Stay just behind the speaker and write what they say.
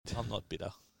I'm not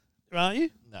bitter. Aren't you?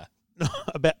 No.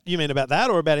 You mean about that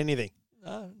or about anything?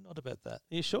 No, not about that.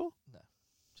 Are you sure? No.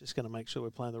 Just going to make sure we're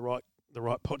playing the right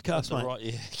podcast, mate. Right,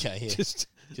 yeah, okay, yeah.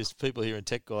 Just people hearing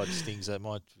tech guides things that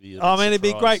might be. It'd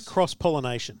be great cross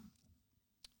pollination.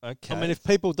 Okay. I mean, if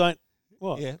people don't,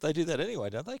 what? Yeah, they do that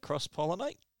anyway, don't they? Cross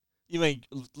pollinate. You mean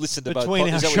listen to between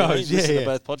both our shows? Listen to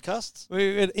both podcasts.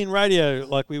 In radio,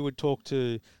 like we would talk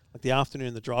to like the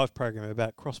afternoon, the drive program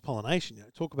about cross pollination. You know,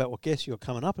 talk about what guests you're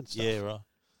coming up and stuff. Yeah, right.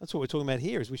 That's what we're talking about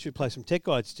here. Is we should play some tech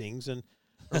guide stings and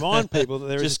remind people that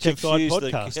there is a tech guide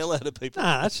podcast. Just the hell out of people.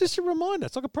 Nah, that's just a reminder.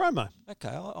 It's like a promo. Okay,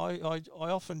 I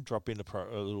often drop in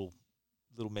a little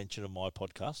mention of my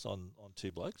podcast on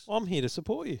Two Blokes. I'm here to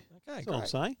support you. Okay, that's what I'm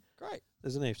saying. Great.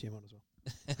 There's an EFTM on as well.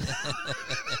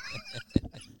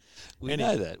 We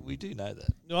know that. We do know that.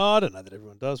 No, I don't know that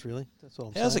everyone does, really. That's all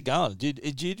I'm saying. How's it going?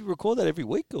 Did you record that every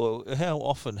week, or how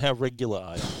often, how regular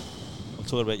are you? I'm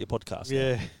talking about your podcast.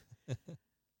 Yeah.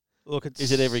 Look,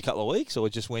 is it every couple of weeks, or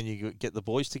just when you get the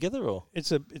boys together, or?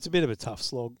 It's a bit of a tough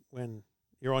slog when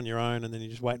you're on your own and then you're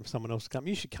just waiting for someone else to come.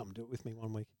 You should come do it with me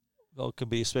one week. Well, it can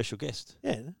be a special guest.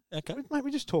 Yeah. Okay. Mate,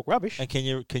 we just talk rubbish. And can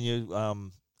you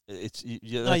that's you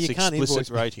can't explicit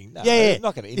invoice rating. No, yeah. I'm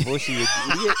not going to invoice you.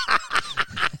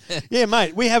 Yeah,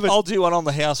 mate. I'll do one on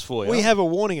the house for you. We have a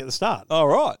warning at the start. All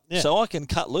right. Yeah. So I can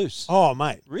cut loose. Oh,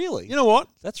 mate. Really? You know what?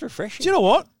 That's refreshing. Do you know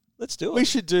what? Let's do it. We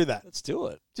should do that. Let's do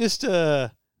it. Just,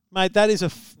 mate, that is a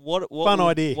fun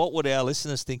idea. What would our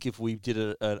listeners think if we did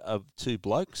a Two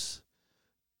Blokes,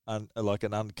 like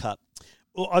an uncut?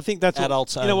 Well, I think that's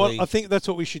adults you know what? only. I think that's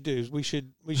what we should do. Is we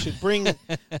should bring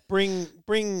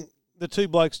the Two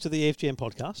Blokes to the EFTM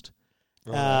podcast.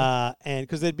 Right. And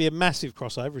because there'd be a massive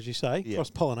crossover, as you say,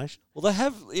 cross pollination. Well, they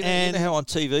have, you know how on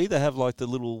TV they have like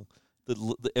the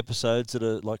episodes that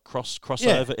are like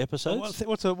crossover episodes.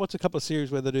 What's a couple of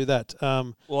series where they do that?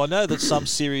 Well, I know that some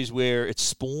series where it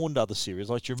spawned other series.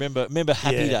 Like, do you remember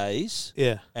Happy Days?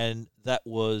 Yeah. And that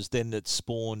was then it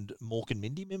spawned Mork and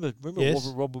Mindy. Remember yes.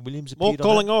 Robin Williams Mork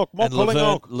appeared on that?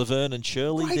 Mork Laverne and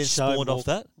Shirley Great then show, spawned off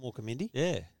that. Mork and Mindy.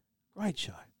 Yeah. Great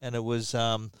show. And it was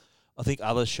I think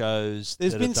other shows.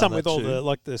 There's been some with all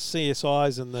the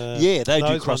CSIs and the they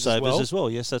do crossovers as well.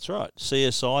 Yes, that's right.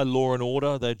 CSI, Law and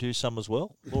Order, they do some as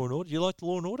well. Law and Order. You like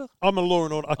Law and Order? I'm a Law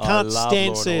and Order. I can't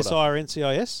stand CSI or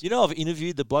NCIS. You know, I've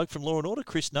interviewed the bloke from Law and Order,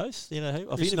 Chris Noth. You know,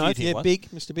 I've interviewed him. Yeah, Big,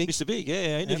 Mr. Big. Mr. Big,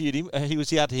 yeah, I interviewed him. He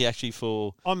was out here actually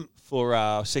for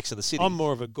Sex and the City. I'm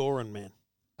more of a Goran man.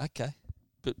 Okay.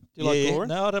 But do you like Goran?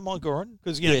 No, I don't mind Goran.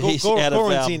 Because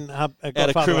Goran's in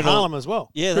Godfather of Harlem as well.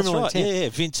 Yeah, that's right. Yeah,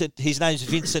 Vincent. His name's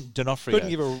Vincent D'Onofrio.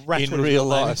 Couldn't give a rat's in real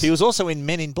life. He was also in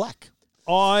Men in Black.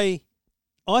 I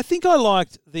think I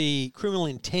liked the Criminal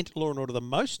Intent Law and Order the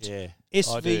most. Yeah,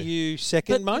 SVU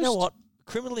second most. You know what?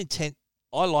 Criminal Intent,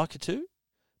 I like it too.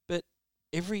 But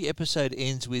every episode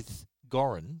ends with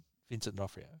Goran, Vincent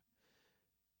D'Onofrio,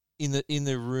 in the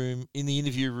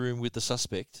interview room with the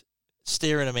suspect,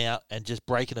 staring them out and just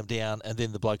breaking them down, and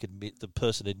then the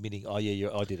person admitting, "Oh yeah,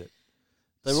 I did it."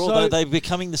 They're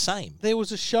becoming the same. There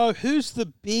was a show. Who's the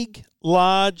big,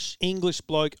 large English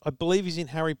bloke? I believe he's in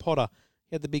Harry Potter.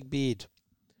 He had the big beard.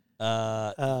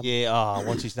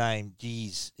 What's his name?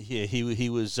 Jeez, yeah, he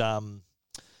was. I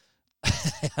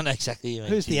know exactly.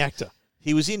 Who's the actor?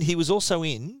 He was also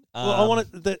in. I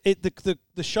wanted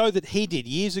the show that he did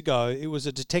years ago. It was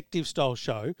a detective style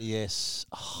show. Yes,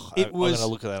 I'm going to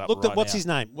look at that up. What's his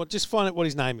name? Just find out what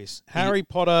his name is. Harry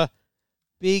Potter,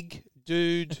 big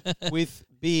dude with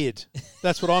beard.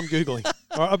 That's what I'm googling.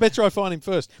 All right, I bet you I find him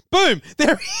first. Boom!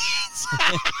 There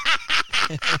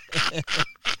he is.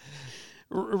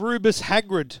 Rubus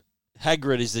Hagrid.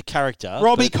 Hagrid is the character.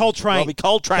 Robbie Coltrane.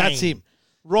 That's him.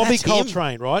 Robbie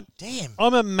Coltrane, right? Damn.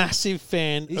 I'm a massive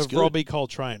fan of good. Robbie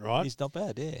Coltrane, right? He's not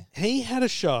bad, yeah. He had a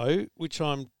show, which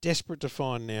I'm desperate to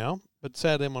find now, but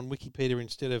sadly I'm on Wikipedia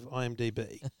instead of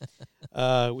IMDb,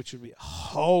 which would be a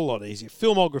whole lot easier.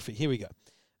 Filmography, here we go.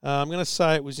 I'm going to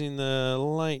say it was in the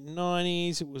late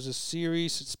 90s. It was a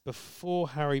series. It's before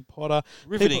Harry Potter.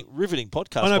 Riveting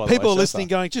podcast, I know, by the people way, are listening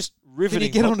going, just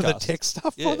riveting. Can you get podcast. onto the tech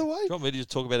stuff, by the way? Do you want me to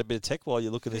just talk about a bit of tech while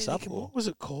you're looking this up? What was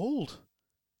it called?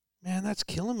 Man, that's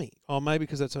killing me. Oh, maybe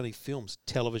because that's only films,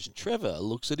 television. Trevor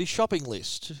looks at his shopping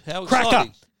list. How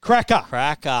Cracker. Cracker.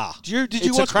 Did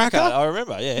you watch Cracker? I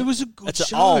remember, yeah. It was a good show.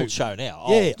 It's an old show now.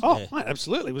 Yeah. Oh, mate,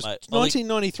 absolutely. It was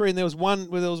 1993 and there was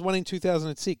one in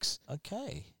 2006.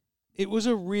 Okay. It was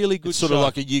a really good show. Sort of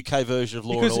like a UK version of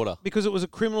Law and Order. Because it was a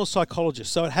criminal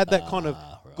psychologist. So it had that kind of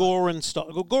Goran style.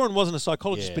 Well, Goran wasn't a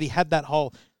psychologist, but he had that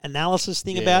whole analysis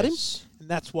thing about him. And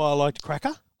that's why I liked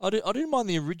Cracker. I didn't mind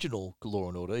the original Law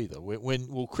and Order either.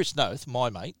 When Chris Noth, my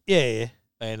mate,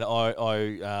 And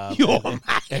I Your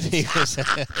and he was,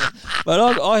 but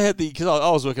I had because I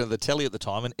was working at the telly at the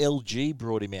time, and LG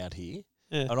brought him out here,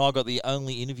 Yeah. and I got the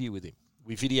only interview with him.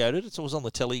 We videoed it, so it was on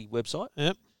the telly website.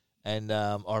 Yep. And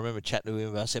I remember chatting to him,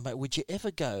 and I said, mate, would you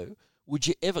ever,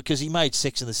 because he made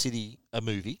Sex and the City a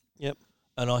movie. Yep.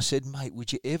 And I said, mate,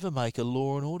 would you ever make a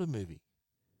Law and Order movie?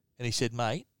 And he said,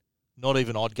 mate, not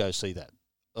even I'd go see that.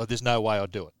 Oh, there's no way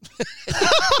I'd do it.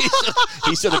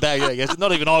 he sort of bagged out. He goes,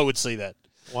 not even I would see that.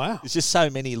 Wow. There's just so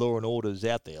many Law and Orders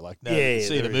out there. Like, no, Yeah, you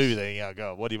see the there movie, is. then you go,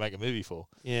 God, what do you make a movie for?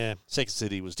 Yeah. Sex and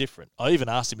the City was different. I even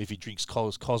asked him if he drinks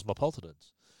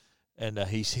Cosmopolitans. And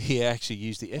he actually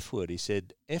used the F word. He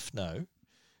said, F no,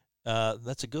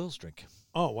 that's a girl's drink.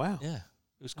 Oh, wow. Yeah.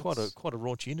 It was quite a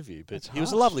raunchy interview, but That's he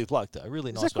was a harsh. lovely bloke, though. Really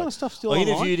Is nice that kind bloke. of stuff still I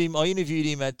online? interviewed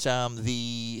him at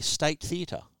the State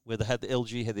Theatre where the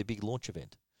LG had their big launch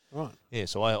event. Right. Yeah,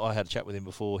 so I had a chat with him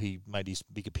before he made his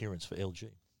big appearance for LG.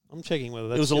 I'm checking whether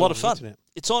that's It was a still lot on of the fun. internet.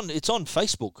 It's on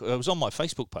Facebook. It was on my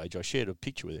Facebook page. I shared a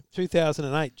picture with him.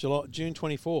 2008, June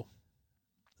 24.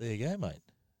 There you go, mate.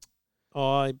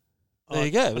 There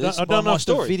you go. I That's don't know my if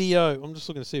story. the video. I'm just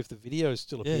looking to see if the video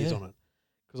still appears yeah. on it,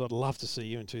 because I'd love to see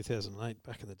you in 2008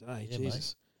 back in the day. Yeah,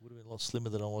 Jesus. Would have been a lot slimmer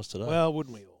than I was today. Well,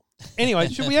 wouldn't we all? Anyway,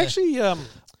 should we actually?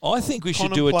 I think we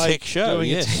should do a contemplate tech show. doing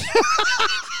a Yes.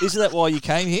 Isn't that why you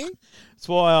came here? That's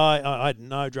why I had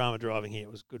no drama driving here.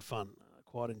 It was good fun. I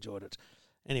quite enjoyed it.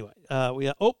 Anyway, we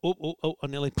are. Oh! I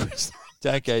nearly pressed.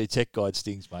 Don't go to Tech Guide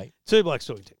stings, mate. Two blokes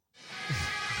talking tech.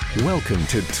 Welcome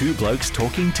to Two Blokes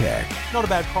Talking Tech Not a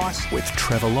bad price. with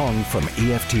Trevor Long from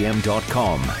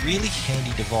EFTM.com Really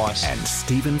handy device. and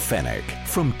Stephen Fennick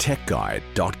from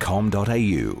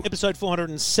TechGuide.com.au. Episode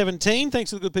 417.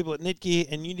 Thanks to the good people at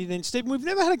Netgear and Uniden. Stephen, we've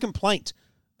never had a complaint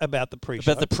about the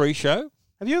pre-show. About the pre-show?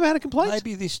 Have you ever had a complaint?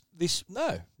 Maybe this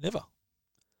no, never.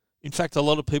 In fact, a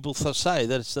lot of people say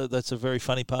that that's a very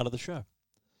funny part of the show.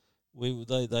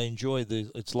 They enjoy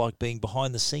it's like being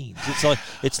behind the scenes.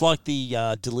 It's like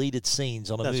the deleted scenes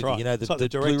on a That's movie. right. You know, It's like the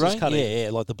Blu-ray? director's cut in. Yeah,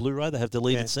 like the Blu-ray. They have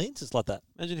deleted Yeah. scenes. It's like that.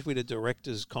 Imagine if we had a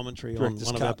director's commentary Director's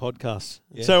on one cut. of our podcasts.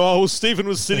 Yeah. So, Stephen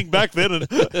was sitting back then and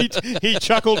he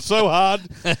chuckled so hard,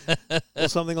 or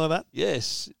something like that.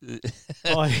 Yes.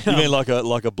 I, You mean like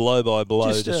a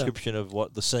blow-by-blow just, description of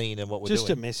what the scene and what we're just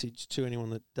doing? a message to anyone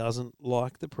that doesn't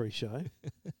like the pre-show: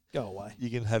 go away. You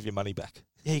can have your money back.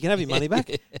 Yeah, you can have your money back.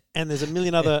 And there's a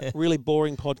million other really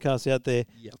boring podcasts out there.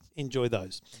 Yep. Enjoy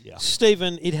those. Yeah.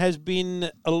 Stephen, it has been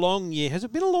a long year. Has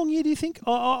it been a long year, do you think?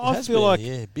 I It feel has like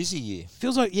been, yeah, busy year.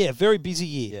 feels like, very busy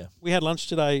year. Yeah. We had lunch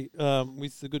today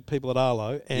with the good people at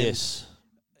Arlo. And, Yes.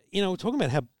 we're talking about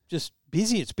how just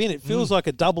busy it's been. It feels like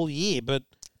a double year, but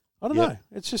I don't Yep. know.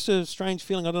 It's just a strange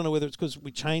feeling. I don't know whether it's because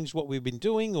we changed what we've been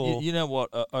doing or... You know what?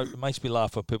 It makes me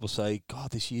laugh when people say, God,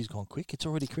 this year's gone quick. It's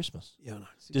already Christmas. Yeah, I know.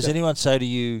 Does anyone say to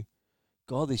you,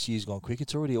 God, this year's gone quick.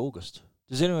 It's already August.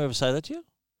 Does anyone ever say that to you?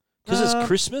 Because it's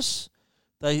Christmas.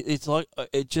 It's like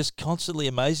it just constantly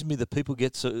amazes me that people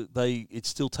get it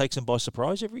still takes them by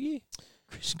surprise every year.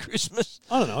 Christmas.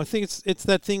 I don't know. I think it's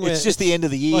that thing where... It's just the end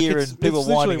of the like year it's- and people it's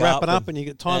are winding literally wrapping up. up and you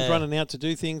get time's running out to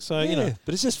do things. So, Yeah,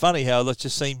 but it's just funny how that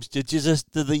just seems. Do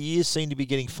the years seem to be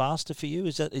getting faster for you?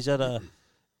 Is that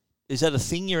a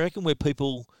thing you reckon where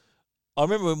people? I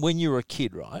remember when you were a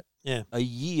kid, right? Yeah. A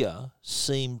year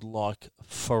seemed like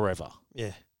forever.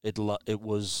 Yeah. It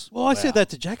was. Well, I said that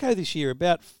to Jacko this year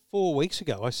about 4 weeks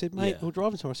ago. I said, mate, Yeah. we were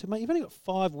driving somewhere. I said, mate, you've only got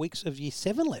 5 weeks of year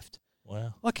 7 left.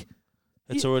 Wow. Like,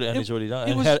 It's already, and he's already done.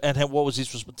 it And, was- what was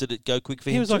his response? Did it go quick for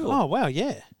him? he was like, too, oh, wow,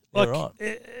 yeah. Like, right.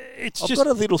 It's I've just... got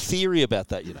a little theory about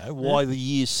that. Why the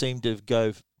years seem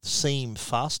to seem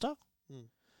faster. Hmm.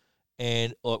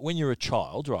 And when you're a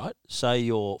child, right? Say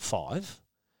you're 5,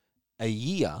 a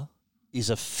year is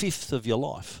a fifth of your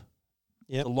life.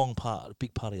 Yep. A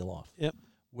big part of your life. Yep.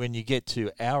 When you get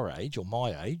to our age or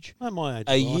my age, At my age.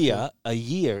 a right,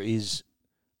 year is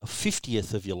a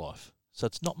 50th of your life. So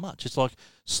it's not much. It's like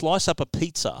slice up a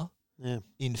pizza Yeah.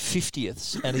 in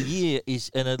 50ths,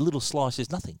 and a little slice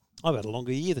is nothing. I've had a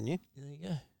longer year than you There you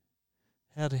go.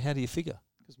 How do you figure?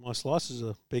 because my slices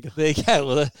are bigger. There you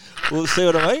go. Well, see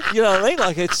what I mean? You know what I mean?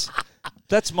 Like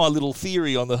that's my little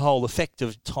theory on the whole effect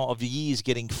of the years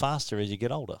getting faster as you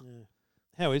get older. Yeah.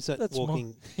 How is that That's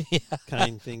walking Yeah.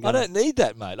 cane thing I going? don't need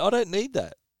that, mate. I don't need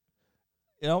that.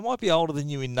 I might be older than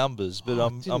you in numbers, but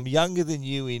I'm younger than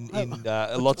you in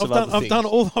lots of other things.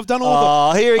 I've done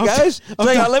all Oh, here he I've goes. done-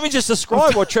 Hang on, let me just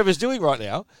describe what Trevor's doing right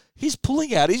now. He's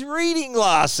pulling out his reading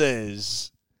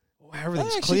glasses. wow,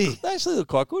 everything's They clear. actually look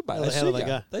quite good, mate. How They do suit they you.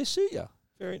 go? They suit you.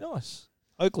 Very nice.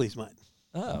 Oakley's, mate.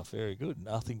 Oh, very good.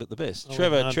 Nothing but the best. Oh,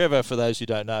 Trevor, no. Trevor, for those who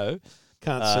don't know,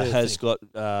 Can't see a has thing.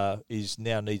 got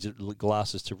now needs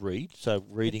glasses to read. So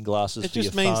reading glasses. It for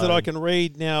just your means that I phone. can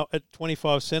read now at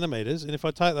 25 centimetres, and if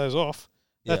I take those off,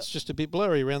 Yeah. that's just a bit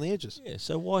blurry around the edges. Yeah.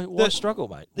 So why The- struggle,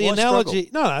 mate? The Why analogy,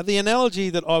 struggle? the analogy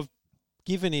that I've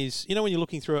given is, when you're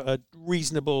looking through a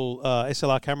reasonable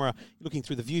SLR camera, you're looking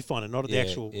through the viewfinder, not at the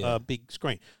actual big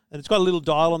screen, and it's got a little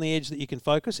dial on the edge that you can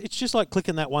focus. It's just like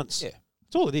clicking that once. Yeah.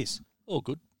 That's all it is. All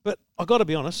good. But I got to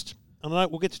be honest, and I know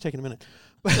we'll get to tech in a minute.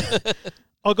 But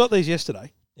I got these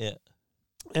yesterday, Yeah.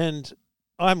 and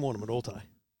I haven't worn them at all today.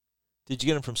 Did you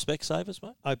get them from Specsavers,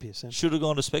 mate? OPSM. Should have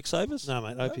gone to Specsavers. No,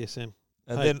 mate, OPSM.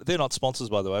 And Hey. they're not sponsors,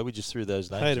 by the way. We just threw those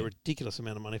names. Paid a in. ridiculous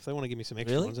amount of money. If they want to give me some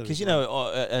extra Really? ones, that'd Because be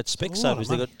at great. Specsavers a lot they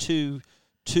of money. got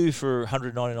two for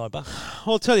 $199.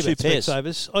 I'll tell you about Two pairs.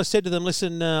 Specsavers. I said to them,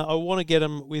 listen, I want to get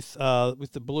them with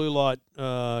the blue light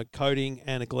coating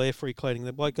and a glare-free coating.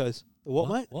 The bloke goes, the what,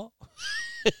 mate? What?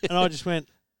 And I just went,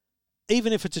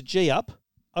 even if it's a G-up,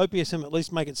 OPSM at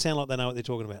least make it sound like they know what they're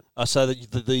talking about. So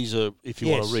that these are, if you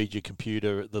want Yes. to read your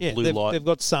computer, the Yeah, blue they've, light they've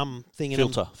got some thing in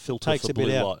them. filter takes for a bit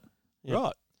blue out. light. Yeah.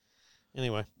 Right.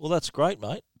 Anyway, Well, that's great,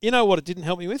 mate. you know what it didn't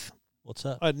help me with? What's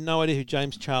that? I had no idea who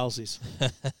James Charles is.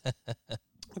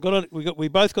 We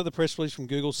both got the press release from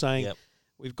Google saying Yep.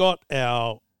 we've got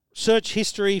our search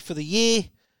history for the year.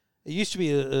 It used to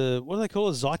be what do they call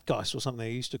it? A zeitgeist or something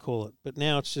they used to call it, but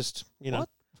now it's just What?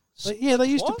 They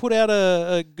used to What? put out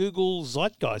a Google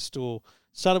zeitgeist or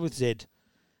started with Z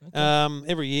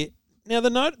every year. Now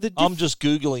I'm just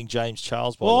Googling James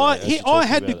Charles. By well, the way, I, as he, you're I talking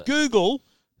had to about it. Google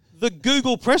the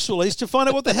Google press release to find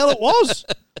out what the hell it was.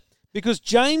 Because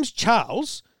James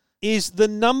Charles is the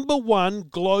number one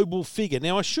global figure.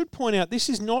 Now, I should point out, this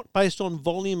is not based on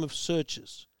volume of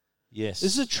searches. Yes.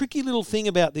 This is a tricky little thing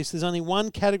about this. There's only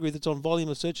one category that's on volume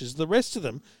of searches. The rest of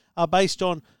them are based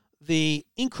on the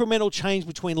incremental change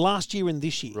between last year and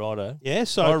this year. Righto. Yeah,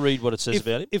 so I read what it says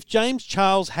about him. if James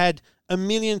Charles had 1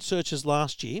 million searches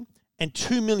last year and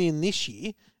 2 million this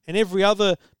year, and every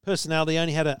other personality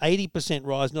only had an 80%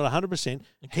 rise, not 100%,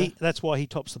 Okay. that's why he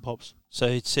tops the pops. So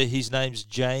his name's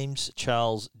James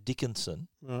Charles Dickinson.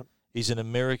 Right. He's an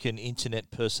American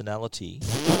internet personality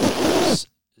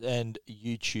and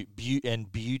YouTube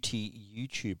beauty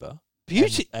YouTuber.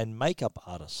 Beauty? and makeup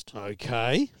artist.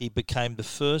 Okay. He became the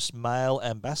first male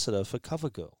ambassador for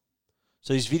CoverGirl.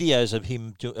 So his videos of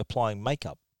him applying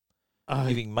makeup,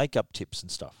 giving makeup tips and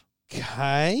stuff.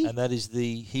 Okay. And that is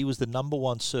he was the number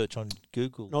one search on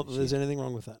Google. Not that there's anything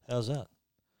wrong with that. How's that?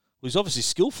 Well, he's obviously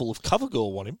skillful if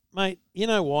CoverGirl want him. Mate, you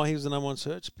know why he was the number one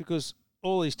search? Because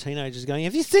all these teenagers are going,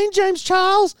 have you seen James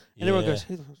Charles? And everyone Yeah. goes,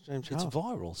 who the hell's James Charles? It's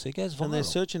viral, so he goes viral. And they're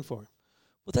searching for him.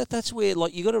 Well, that's where,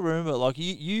 like, you got to remember, like,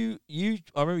 you.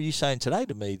 I remember you saying today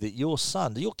to me that your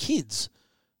kids,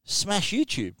 smash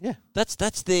YouTube. Yeah. That's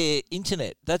their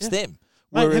internet. That's them.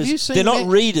 Mate, Whereas have you seen they're not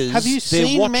readers. Have you they're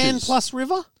seen watchers. Man Plus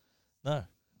River? No.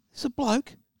 It's a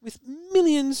bloke with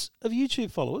millions of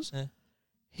YouTube followers. Yeah.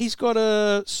 He's got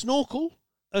a snorkel,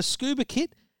 a scuba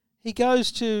kit. He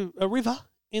goes to a river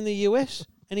in the US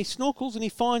and he snorkels and he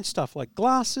finds stuff like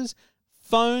glasses,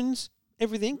 phones,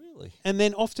 everything. Really? And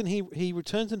then often he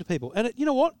returns them to people. And you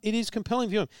know what? It is compelling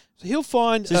for him. So he'll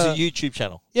find... So this is a YouTube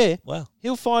channel. Yeah. Wow.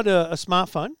 He'll find a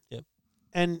smartphone. Yep.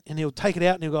 And he'll take it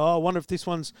out and he'll go, oh, I wonder if this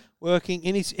one's working.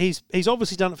 And he's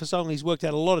obviously done it for so long. He's worked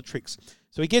out a lot of tricks.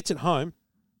 So he gets it home.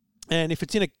 And if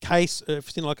it's in a case, if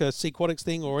it's in like a Sequatics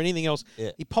thing or anything else,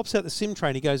 Yeah. he pops out the SIM tray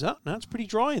and he goes, oh, no, it's pretty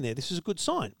dry in there. This is a good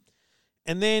sign.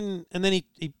 And then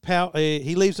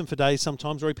he leaves them for days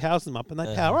sometimes, or he powers them up and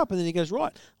they power up. And then he goes,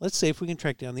 right, let's see if we can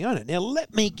track down the owner. Now,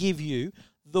 let me give you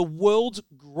the world's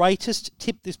greatest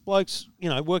tip. This bloke's,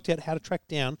 worked out how to track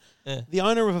down the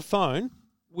owner of a phone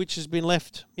which has been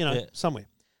left, somewhere.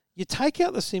 You take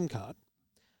out the SIM card,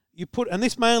 you put, and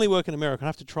this may only work in America, I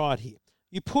have to try it here.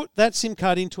 You put that SIM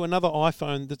card into another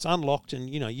iPhone that's unlocked and,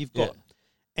 you've got,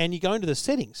 and you go into the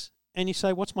settings and you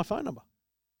say, what's my phone number?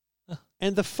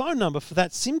 And the phone number for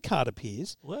that SIM card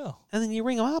appears. Wow. And then you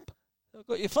ring them up. I've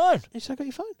got your phone. And you say, I got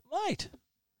your phone. Mate.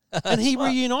 And he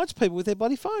reunites people with their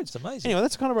bloody phones. It's amazing. Anyway,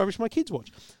 that's the kind of rubbish my kids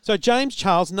watch. So James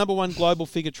Charles, number one global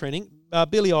figure trending.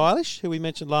 Billie Eilish, who we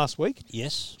mentioned last week.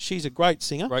 Yes. She's a great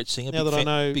singer. Great singer. Now that I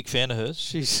know big fan of hers.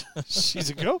 she's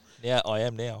a girl. Yeah, I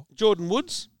am now. Jordan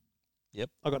Woods. Yep.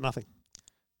 I got nothing.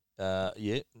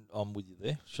 Yeah, I'm with you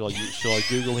there. Shall I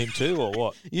Google him too, or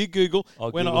what? You Google. I'll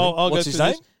when Google I'll him. What's go his through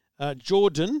name? this.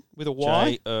 Jordan with a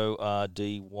Y.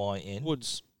 Jordyn.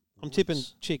 Woods. I'm tipping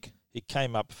chick. It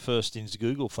came up first in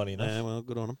Google, funny enough. Yeah, well,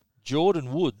 good on him.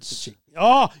 Jordan Woods.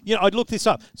 Oh, I'd look this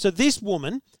up. So this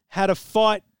woman had a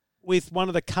fight with one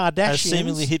of the Kardashians. Has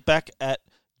seemingly hit back at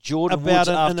Jordan About Woods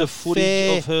an after affair.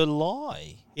 footage of her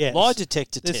lie. Yes. Lie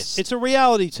detector test. It's a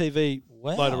reality TV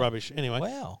Wow. load of rubbish. Anyway,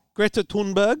 Wow. Greta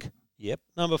Thunberg, Yep.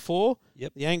 number 4.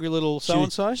 Yep. The angry little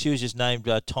so-and-so. She was just named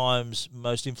Time's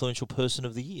most influential person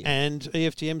of the year. And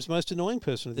EFTM's most annoying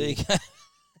person of the There year. you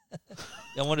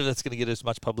go. I wonder if that's going to get as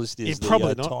much publicity as the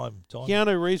probably not. Time.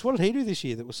 Keanu Reeves, what did he do this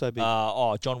year that was so big?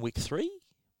 John Wick 3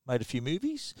 made a few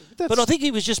movies. That's- But I think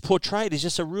he was just portrayed as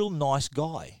just a real nice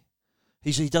guy.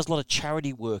 He does a lot of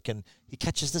charity work and he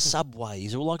catches the subway.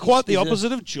 He's all like Quite the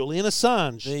opposite of Julian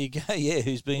Assange. There you go. Yeah,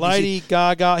 who's been Lady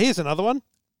Gaga. Here's another one.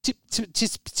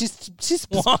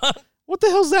 What? What the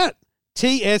hell's that?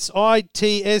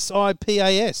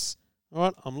 Tsitsipas. All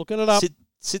right, I'm looking it up.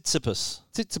 Tsitsipas.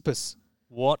 Tsitsipas.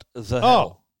 What the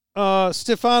hell?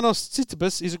 Stefanos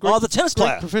Tsitsipas is a great, The tennis great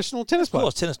player. professional tennis Of player.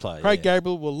 course, tennis player. Craig yeah.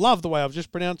 Gabriel will love the way I've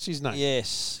just pronounced his name.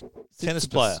 Yes, tennis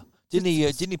Tsitsipas. player.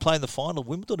 Didn't he play in the final of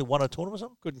Wimbledon? He won a tournament or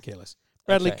something? Couldn't care less.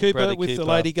 Bradley Okay, Cooper Bradley with the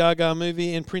Cooper. Lady Gaga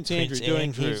movie and Prince Andrew Prince doing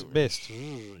Andrew. his best.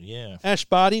 Ooh, yeah. Ash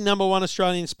Barty, number 1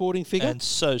 Australian sporting figure. And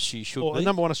so she should or be.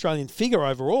 number 1 Australian figure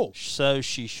overall. So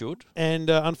she should. And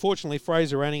unfortunately,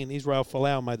 Fraser Anning and Israel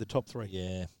Folau made the top 3.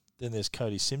 Yeah. Then there's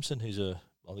Cody Simpson, I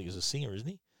think he's a singer, isn't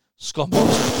he? Scott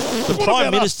Morrison.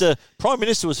 The Prime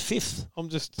Minister was 5th. I'm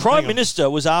just Prime Minister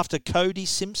was after Cody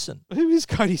Simpson. Who is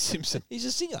Cody Simpson? He's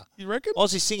a singer. You reckon?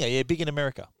 Aussie singer, yeah, big in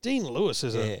America. Dean Lewis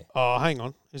is Yeah. a. Oh, hang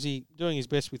on. Is he doing his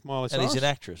best with Miley And Cyrus? he's an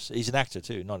actress. He's an actor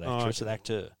too, not an actress, okay. an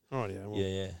actor. All right, yeah. Well,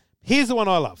 Yeah, Here's the one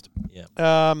I loved. yeah.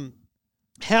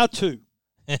 How to.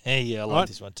 Yeah, I like Right.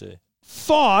 this one too.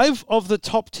 5 of the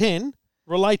top 10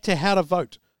 relate to how to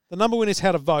vote. The number 1 is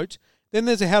how to vote. Then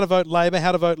there's a how to vote Labor,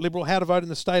 how to vote Liberal, how to vote in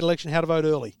the state election, how to vote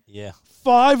early. Yeah.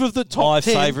 5 of the top My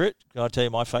 10. favourite, can I tell you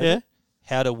my favourite? Yeah.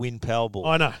 How to win Powerball.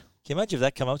 I know. Can you imagine if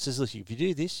that come up and says, look, if you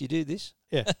do this, you do this?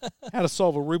 Yeah. How to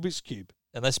solve a Rubik's Cube.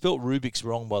 And they spelt Rubik's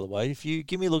wrong, by the way. If you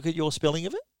give me a look at your spelling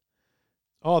of it,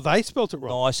 Oh, they spelt it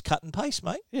wrong. nice cut and paste,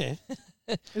 mate. Yeah.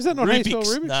 Is that not how you spell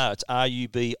Rubik's? No, it's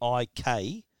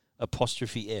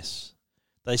RUBIK''S.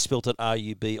 They spelt it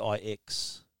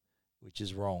RUBIX, which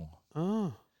is wrong.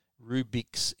 Oh.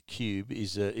 Rubik's Cube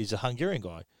is a Hungarian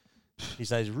guy.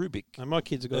 His name's Rubik. And my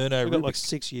kids have got, Erno we've got like Rubik's.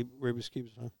 6 Rubik's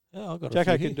Cubes. Huh? Yeah, I got a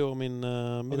Jacko few can here. do them in got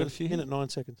a minute, few minute 9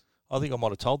 seconds. I think I might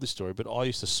have told this story, but I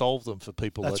used to solve them for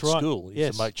people That's at right. school.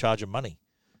 Used to charge them money.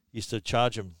 Used to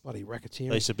charge them. Bloody There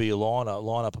racketeering. used to be a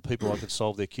lineup of people I could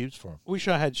solve their cubes for them. Wish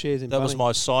I had shares in That Bunnings. was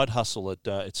my side hustle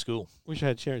at school. Wish I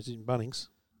had shares in Bunnings.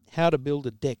 How to build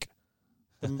a deck.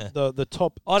 The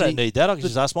top. I don't need that. I can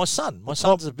just ask my son. My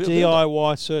top son's a builder.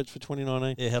 DIY search for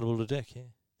 2019. Yeah, how to build a deck. Yeah.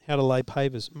 How to lay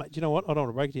pavers. Mate, do you know what? I don't want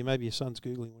to break it to you. Maybe your son's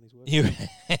Googling when he's working. You,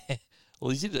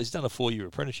 well, he's done a 4-year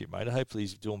apprenticeship, mate. Hopefully,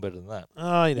 he's doing better than that.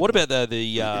 Oh, you know. What about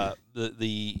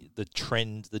the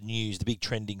trend, the news, the big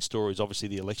trending stories? Obviously,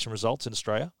 the election results in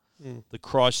Australia. Mm. The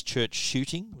Christchurch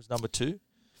shooting was number 2.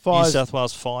 Fires? New South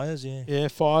Wales fires. Yeah. Yeah,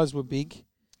 fires were big.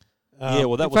 Yeah,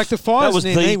 well, that in was fact, the fires was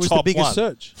near the me was the top biggest one.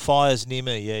 search. Fires near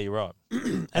me. Yeah, you're right.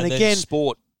 And then again,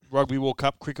 sport, Rugby World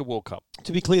Cup, Cricket World Cup.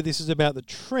 to be clear, this is about the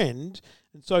trend.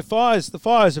 And so the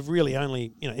fires have really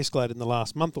only escalated in the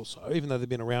last month or so, even though they've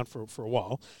been around for a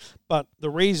while. But the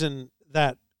reason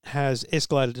that has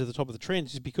escalated to the top of the trend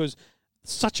is because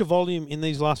such a volume in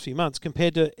these last few months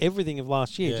compared to everything of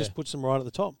last year Yeah. just puts them right at the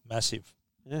top. Massive.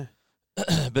 Yeah.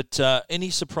 But any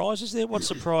surprises there? What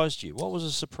surprised you? What was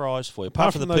a surprise for you?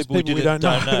 Apart from the those people who people we don't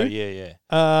don't know. Yeah,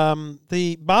 yeah.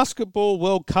 The Basketball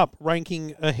World Cup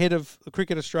ranking ahead of the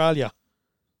Cricket Australia.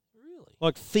 Really?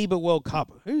 Like FIBA World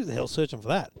Cup. Who the hell's searching for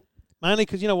that? Mainly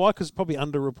because, you know why? Because it's probably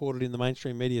underreported in the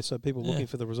mainstream media, so people Yeah. looking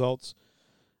for the results.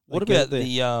 What they get about there.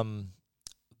 the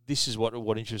this is what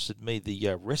interested me,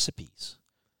 the recipes.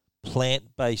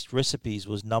 Plant-based recipes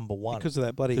was number 1. Because of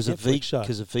that bloody Because of, Netflix show.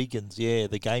 because of vegans, yeah,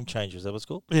 the Game Changers, is that what it's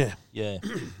called? Yeah, Yeah.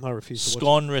 I refuse to watch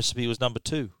Scone recipe was number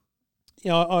 2. it.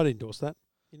 Yeah, I'd endorse that.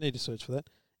 You need to search for that.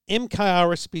 MKR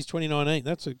Recipes 2019.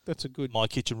 That's a good. My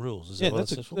Kitchen Rules, is Yeah, that what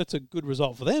that's that's for? that's a good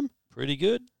result for them. Pretty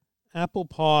good. Apple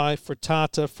pie,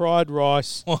 frittata, fried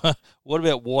rice. What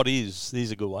about what is?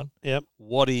 There's a good one. Yep.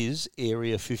 What is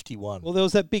Area 51? Well, there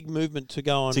was that big movement to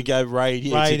go on. to go raid,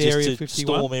 yeah, raid to just Area to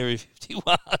 51. storm Area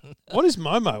 51. What is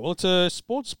Momo? Well, it's a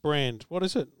sports brand. What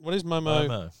is it? What is Momo?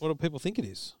 Momo. What do people think it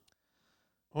is?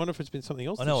 I wonder if it's been something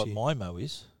else I know this what year. MIMO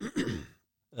is.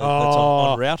 That's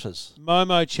on routers.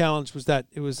 Momo challenge was that.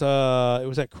 It was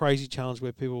that crazy challenge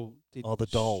where people did. Oh, the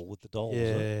doll with the dolls.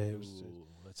 Yeah, right? it was- Ooh,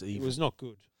 that's It evil. was not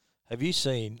good. Have you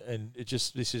seen? And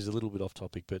this is a little bit off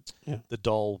topic, but Yeah. the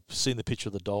doll. Seeing the picture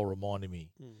of the doll reminded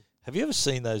me. Mm. Have you ever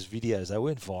seen those videos? They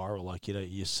went viral. Like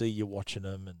you're watching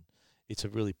them, and it's a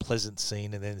really pleasant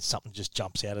scene, and then something just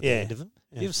jumps out at the Yeah. end of them.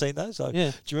 Yeah. You ever seen those?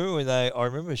 Yeah. Do you remember when I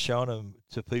remember showing them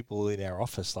to people in our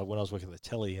office, like when I was working at the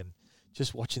telly, and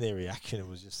just watching their reaction. It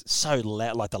was just so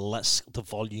loud, like the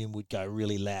volume would go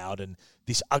really loud, and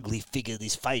this ugly figure,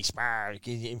 this face,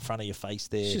 in front of your face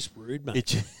there. It's just rude, mate. It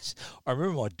just, I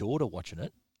remember my daughter watching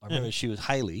it. I remember she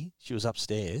was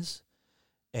upstairs,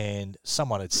 and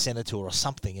someone had sent it to her or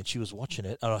something, and she was watching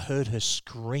it, and I heard her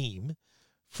scream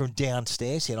from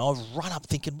downstairs here, and I run up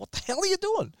thinking, what the hell are you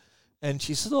doing? And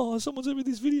she said, oh, someone sent me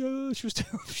this video. She was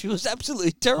she was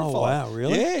absolutely terrified. Oh, wow,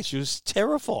 really? Yeah, she was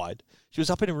terrified. She was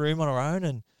up in a room on her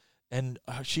own, and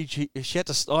she had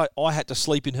to. I had to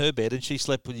sleep in her bed, and she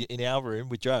slept in our room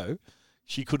with Joe.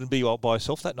 She couldn't be by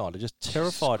herself that night. It just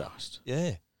terrified her.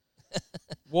 Yeah.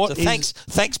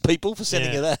 Thanks people for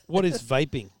sending her that. What is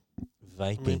vaping?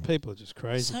 Vaping. I mean, people are just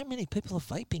crazy. So many people are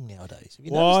vaping nowadays. Have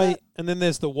you Why? noticed that? And then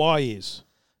there's the why is.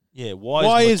 Yeah.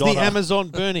 Why is the Madonna- Amazon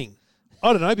burning?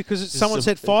 I don't know, because It's someone a-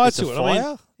 set fire it's a to it. Fire? I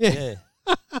mean, yeah.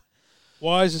 Yeah.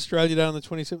 Why is Australia Day on the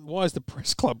 27th? Why is the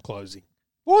press club closing?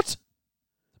 What?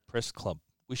 Press club.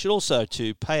 We should also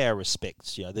to pay our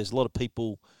respects. You know, there's a lot of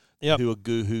people who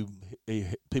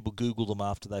people Google them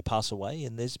after they pass away,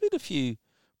 and there's been a few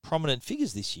prominent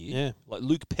figures this year. Yeah. Like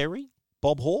Luke Perry,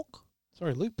 Bob Hawke.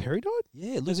 Sorry, Luke Perry died?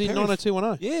 Yeah, Luke Was he Perry.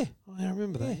 90210? Yeah. Oh, yeah, I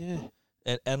remember that, yeah.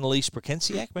 And Annalise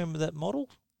Brakensiak, remember that model?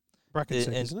 Brackensack,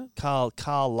 And isn't it? Karl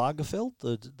Lagerfeld,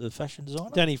 the fashion designer.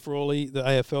 Danny Frawley, the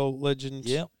AFL legend.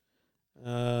 Yeah.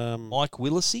 Mike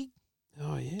Willesee.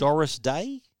 Oh, yeah. Doris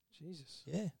Day. Jesus.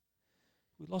 Yeah.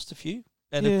 We lost a few.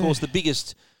 And of course the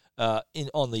biggest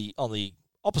on the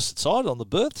opposite side, on the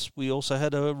births, we also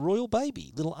had a royal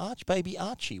baby. Little baby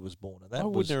Archie was born, and that I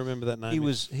wouldn't remember that name. he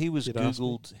was you'd ask me.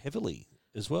 Googled heavily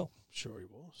as well. Sure he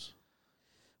was.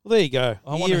 Well, there you go.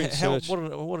 I Year wonder in search.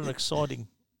 what an exciting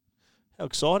how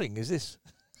exciting is this?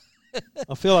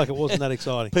 I feel like it wasn't that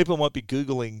exciting. People might be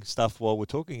Googling stuff while we're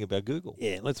talking about Google.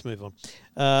 Yeah, let's move on.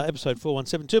 Episode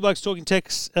 417. Two Blokes Talking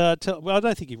Techs. Well, I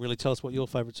don't think you can really tell us what your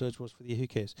favourite search was for the year. Who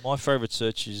cares? My favourite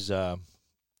search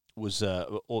was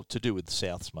or to do with the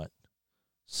Souths, mate.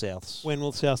 Souths. When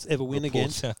will South ever win again?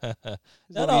 Reports. Is that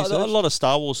No, what you searched? a lot of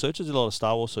Star Wars searches.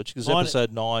 Because Mine-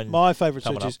 episode 9. My favourite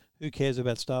coming search up. is who cares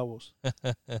about Star Wars?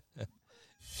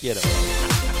 Get it.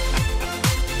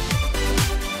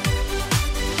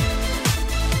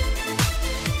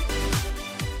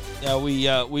 Now we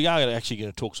are actually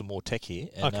going to talk some more tech here,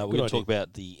 and Okay, we're good going to talk idea.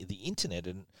 about the internet.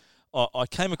 And I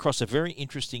came across a very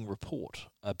interesting report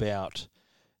about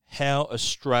how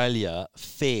Australia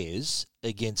fares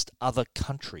against other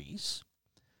countries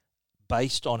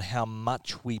based on how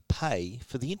much we pay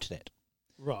for the internet.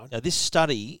 Right. Now, this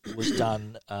study was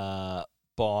done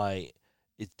by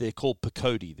they're called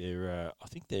Picodi. I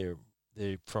think they're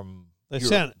from They Europe,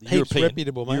 sound the heaps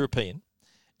reputable, mate. European.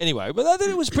 Anyway, but I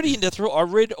think it was pretty in-depth. I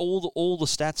read all the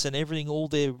stats and everything, all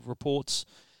their reports,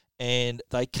 and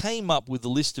they came up with a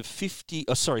list of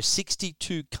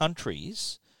 62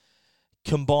 countries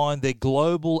combined their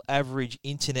global average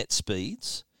internet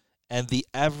speeds and the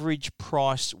average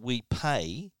price we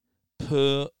pay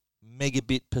per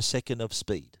megabit per second of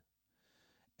speed.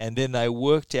 And then they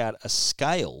worked out a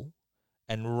scale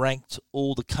and ranked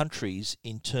all the countries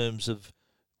in terms of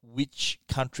which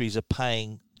countries are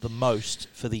paying the most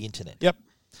for the internet. Yep.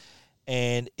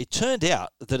 And it turned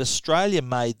out that Australia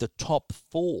made the top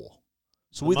 4.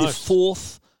 So The we're most. the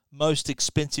 4th most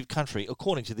expensive country,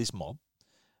 according to this mob,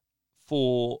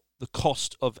 for the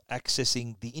cost of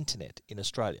accessing the internet in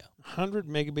Australia. 100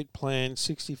 megabit plan,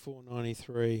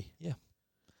 $64.93. Yeah.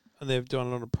 And they've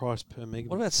done it on a price per megabit.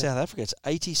 What about South Africa? It's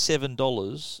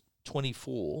 $87.24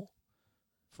 for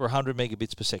 100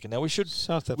 megabits per second. Now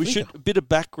South Africa? we should a bit of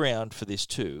background for this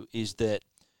too is that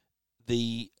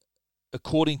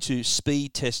according to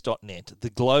speedtest.net, the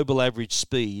global average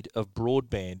speed of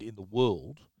broadband in the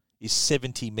world is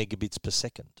 70 megabits per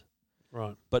second.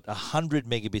 Right. But 100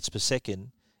 megabits per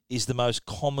second is the most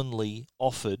commonly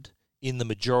offered in the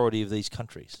majority of these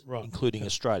countries, Right, including okay.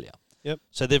 Australia. Yep.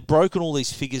 So they've broken all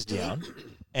these figures down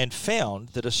and found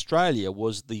that Australia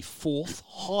was the 4th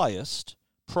highest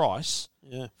price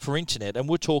Yeah. for internet, and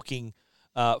we're talking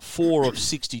 4 of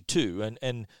 62,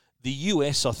 and the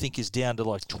US I think is down to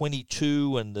like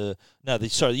 22, and the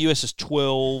US is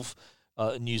 12.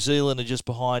 New Zealand are just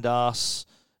behind us.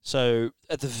 So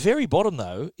at the very bottom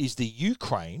though is the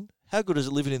Ukraine. How good is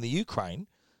it living in the Ukraine?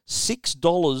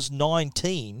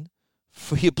 $6.19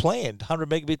 for your plan, 100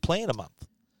 megabit plan a month.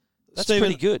 That's Stephen,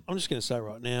 pretty good. I'm just going to say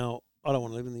right now, I don't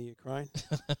want to live in the Ukraine.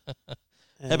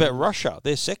 How about Russia?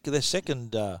 They're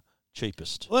second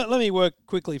cheapest. Let me work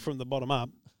quickly from the bottom up.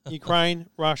 Ukraine,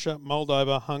 Russia,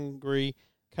 Moldova, Hungary,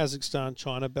 Kazakhstan,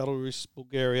 China, Belarus,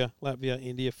 Bulgaria, Latvia,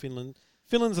 India, Finland.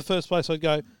 Finland's the first place I'd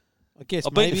go. I guess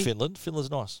I've maybe. been to Finland.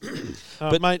 Finland's nice.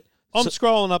 But mate, I'm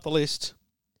scrolling up the list.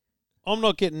 I'm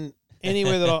not getting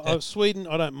anywhere that Sweden,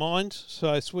 I don't mind.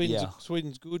 So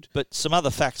Sweden's good. But some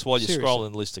other facts while you're Seriously.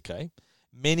 scrolling the list, okay?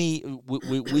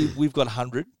 We've got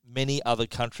 100. Many other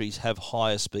countries have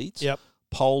higher speeds. Yep.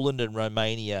 Poland and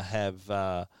Romania have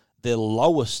their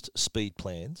lowest speed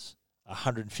plans,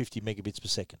 150 megabits per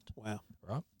second. Wow.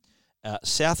 Right.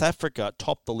 South Africa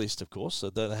topped the list, of course. So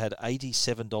they had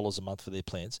 $87 a month for their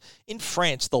plans. In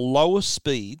France, the lowest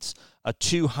speeds are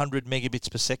 200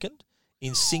 megabits per second.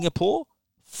 In Singapore,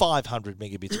 500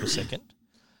 megabits per second.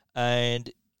 And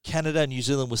Canada and New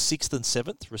Zealand was 6th and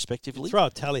 7th, respectively. Throw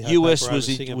a tally. US was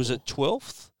at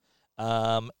 12th.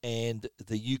 And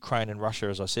the Ukraine and Russia,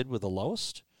 as I said, were the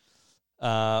lowest.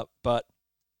 But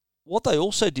what they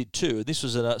also did too, and this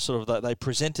was they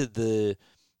presented the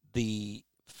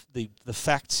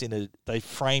facts they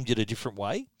framed it a different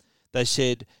way. They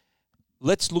said,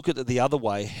 let's look at it the other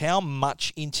way. How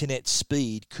much internet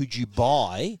speed could you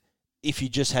buy if you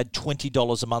just had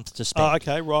 $20 a month to spend? Oh,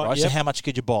 okay, right. Yep. So how much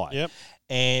could you buy? Yep.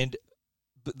 And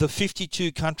the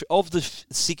 62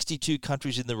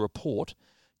 countries in the report,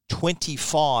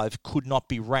 25 could not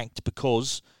be ranked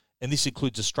because, and this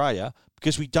includes Australia,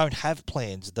 because we don't have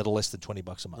plans that are less than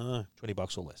 $20 a month,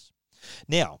 $20 or less.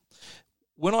 Now,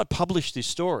 when I published this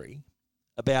story,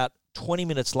 about 20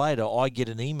 minutes later, I get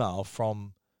an email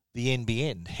from the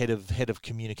NBN head of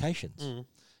communications,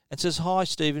 and says, "Hi,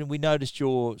 Stephen, we noticed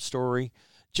your story.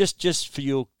 Just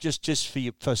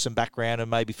for some background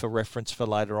and maybe for reference for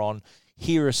later on.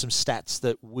 Here are some stats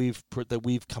that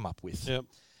we've come up with." Yep.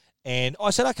 And I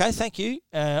said, "Okay, thank you.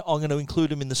 I'm going to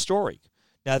include them in the story."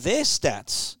 Now, their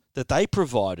stats that they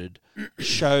provided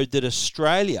showed that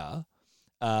Australia,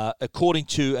 according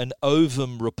to an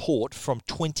Ovum report from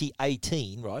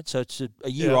 2018, right? So it's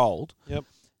a year old. Yep.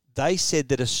 They said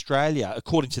that Australia,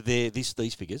 according to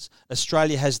these figures,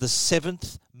 Australia has the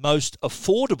 7th most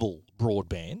affordable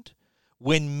broadband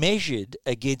when measured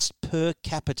against per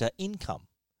capita income.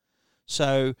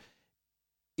 So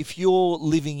if you're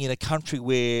living in a country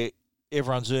where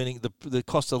everyone's earning, the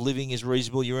cost of living is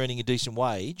reasonable, you're earning a decent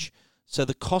wage, so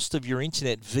the cost of your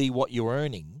internet v what you're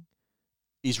earning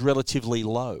is relatively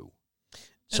low.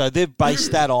 So they've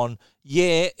based that on,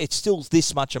 it's still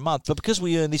this much a month, but because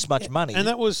we earn this much money. And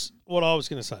that was what I was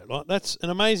going to say. Right? That's an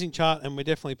amazing chart, and we're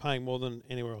definitely paying more than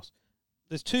anywhere else.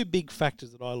 There's two big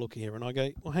factors that I look here, and I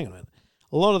go, well, hang on a minute.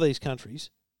 A lot of these countries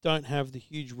don't have the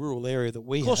huge rural area that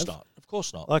we have. Of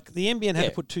course not. Like the NBN had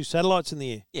to put 2 satellites in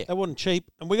the air. Yeah. That wasn't cheap,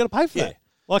 and we got to pay for that.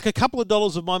 Like a couple of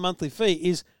dollars of my monthly fee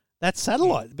is that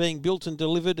satellite being built and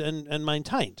delivered and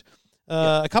maintained.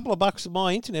 A couple of bucks of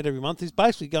my internet every month is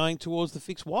basically going towards the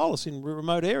fixed wireless in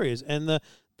remote areas and the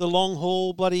long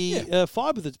haul bloody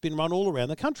fibre that's been run all around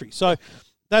the country. So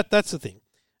that's the thing.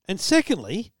 And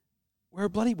secondly, we're a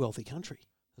bloody wealthy country.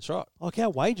 That's right. Like our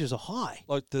wages are high.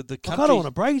 Like the country. Like I don't want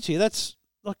to brag it to you. That's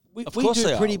like we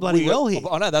do pretty bloody well here.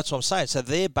 I know, that's what I'm saying. So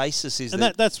their basis is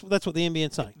that's what the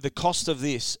NBN's saying. The cost of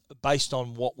this, based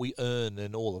on what we earn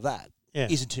and all of that,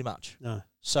 isn't too much. No.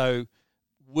 So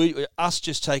us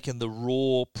just taking the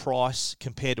raw price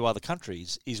compared to other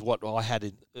countries is what I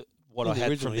had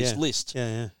from this list.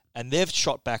 Yeah. And they've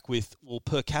shot back with, well,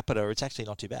 per capita, it's actually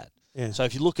not too bad. Yeah. So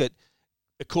if you look at,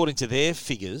 according to their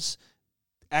figures,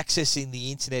 accessing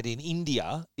the internet in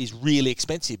India is really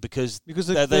expensive because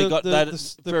they got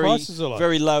that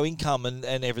very low income and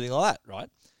everything like that, right?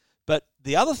 But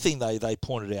the other thing they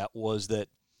pointed out was that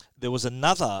there was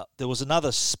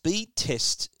another speed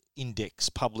test index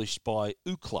published by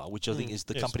Ookla, which I think is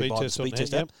the company behind the speed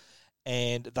test app,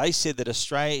 and they said that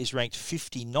Australia is ranked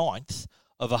 59th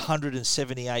of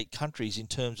 178 countries in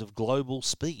terms of global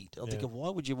speed. I'm thinking, why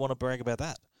would you want to brag about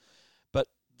that? But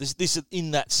this is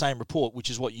in that same report, which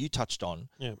is what you touched on.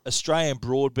 Yeah. Australian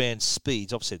broadband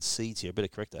speeds, I've said seeds here, I better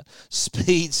correct that.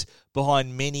 Speeds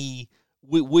behind many,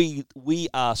 we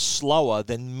are slower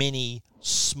than many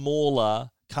smaller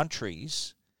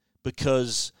countries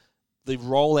because the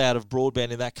rollout of broadband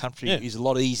in that country is a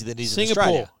lot easier than it is in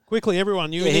Australia. Quickly,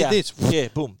 everyone, you need this. Yeah,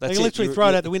 boom. That's they can literally throw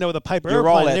it out the window with a paper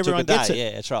airplane and everyone gets it.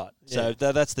 Yeah, that's right. So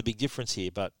that's the big difference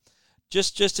here. But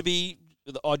just to be,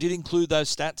 I did include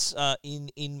those stats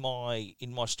in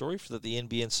my story that the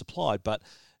NBN supplied, but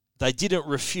they didn't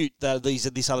refute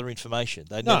this other information.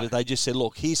 They just said,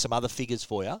 look, here's some other figures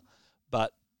for you,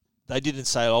 but they didn't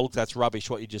say, oh, look, that's rubbish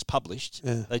what you just published.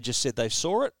 Yeah. They just said they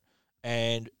saw it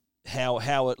and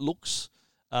how it looks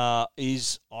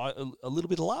is a little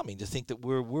bit alarming to think that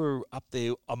we're up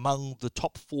there among the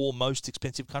top 4 most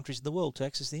expensive countries in the world to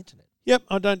access the internet. Yep,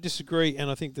 I don't disagree, and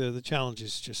I think the challenge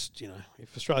is just,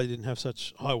 if Australia didn't have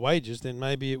such high wages, then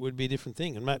maybe it would be a different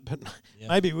thing, and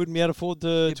maybe it wouldn't be able to afford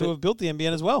to have built the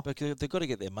NBN as well. But they've got to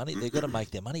get their money. They've got to make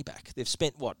their money back. They've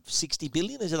spent, 60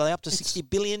 billion? Are they up to 60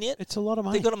 billion yet? It's a lot of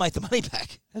money. They've got to make the money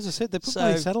back. As I said, they put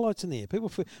bloody satellites in the air. People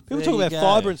talk about go.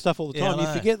 fibre and stuff all the time. I You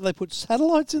know. forget they put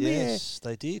satellites in the air. Yes,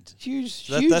 they did. Huge.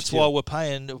 That's why we're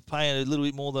paying a little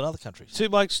bit more than other countries. Two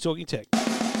Blokes Talking Tech.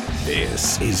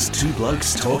 This is Two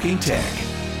Blokes Talking Tech.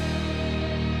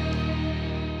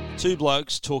 Two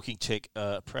Blokes Talking Tech,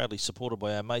 proudly supported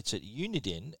by our mates at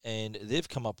Uniden, and they've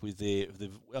come up with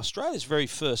Australia's very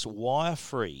first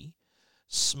wire-free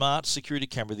smart security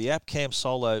camera, the AppCam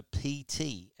Solo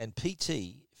PT. And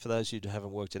PT, for those who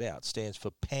haven't worked it out, stands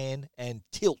for pan and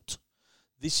tilt.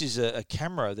 This is a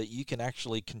camera that you can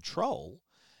actually control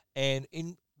and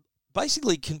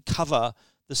basically can cover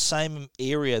the same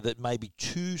area that maybe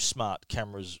two smart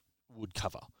cameras would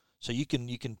cover. So you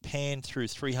can pan through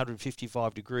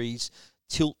 355 degrees,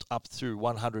 tilt up through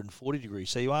 140 degrees.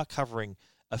 So you are covering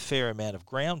a fair amount of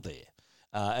ground there.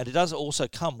 And it does also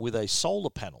come with a solar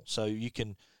panel. So you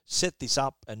can set this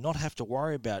up and not have to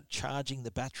worry about charging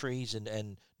the batteries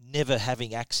and never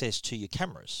having access to your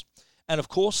cameras. And of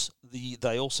course,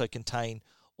 they also contain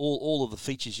all of the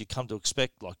features you come to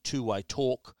expect, like two-way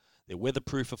talk. They're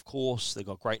weatherproof, of course. They've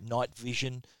got great night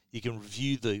vision. You can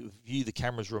view the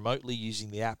cameras remotely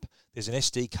using the app. There's an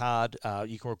SD card.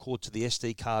 You can record to the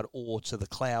SD card or to the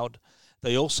cloud.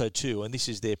 They also, too, and this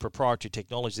is their proprietary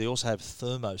technology, they also have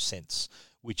ThermoSense,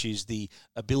 which is the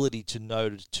ability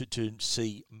to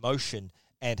see motion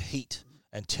and heat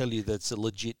and tell you that's a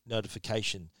legit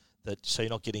notification, so you're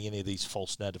not getting any of these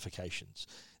false notifications.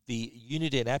 The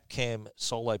Uniden AppCam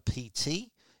Solo PT,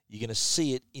 you're going to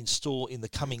see it in store in the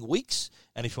coming weeks.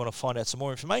 And if you want to find out some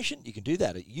more information, you can do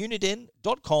that at uniden.com.au.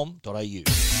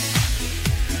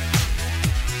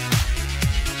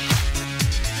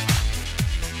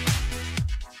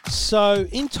 So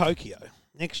in Tokyo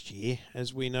next year,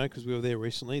 as we know because we were there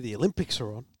recently, the Olympics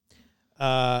are on.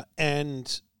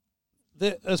 And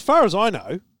as far as I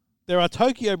know, there are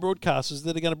Tokyo broadcasters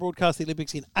that are going to broadcast the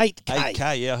Olympics in 8K.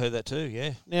 8K, yeah, I heard that too,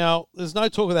 yeah. Now, there's no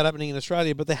talk of that happening in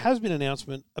Australia, but there has been an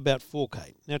announcement about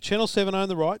 4K. Now, Channel 7 own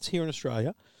the rights here in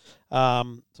Australia.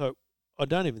 So I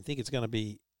don't even think it's going to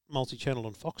be multi-channel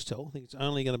on Foxtel. I think it's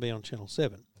only going to be on Channel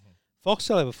 7. Mm-hmm.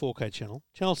 Foxtel have a 4K channel.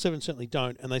 Channel 7 certainly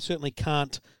don't, and they certainly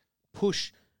can't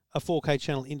push a 4K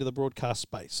channel into the broadcast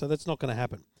space. So that's not going to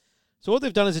happen. So what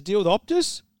they've done is a deal with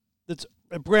Optus that's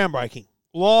groundbreaking.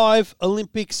 Live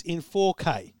Olympics in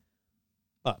 4K.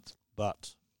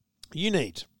 But you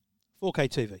need 4K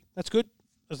TV. That's good.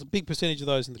 There's a big percentage of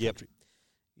those in the country.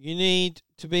 You need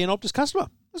to be an Optus customer.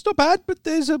 That's not bad, but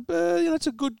there's it's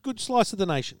a good slice of the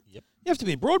nation. Yep. You have to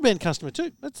be a broadband customer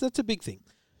too. That's a big thing.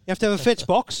 You have to have a fetch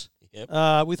box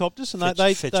with Optus, and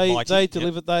they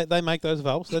deliver. They make those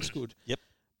available. So that's good. Yep.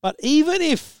 But even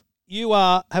if you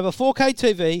have a 4K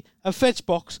TV, a fetch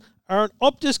box, or an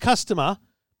Optus customer,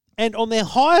 and on their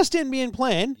highest NBN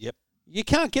plan, you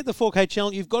can't get the 4K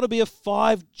channel. You've got to be a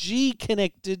 5G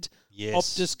connected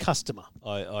Optus customer.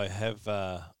 I have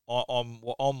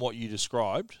on what you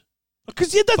described.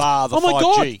 Because that's bar the 5G. My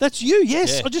God, that's you.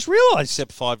 Yes, yeah. I just realised.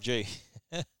 Except 5G.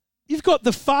 You've got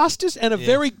the fastest and a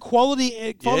very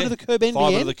quality fibre to the curb NBN.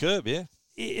 Fibre to the curb, yeah.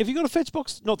 Have you got a fetch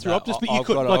box? Not through Optus, but you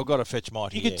could. I've got a fetch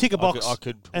mighty. You could tick a box I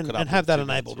could and have that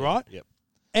enabled, right? Yep.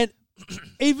 And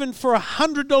even for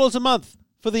 $100 a month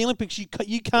for the Olympics, you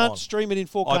can't stream it in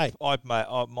 4K.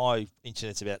 My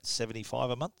internet's about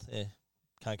 $75 a month. Yeah,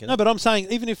 can't get it. No, but I'm saying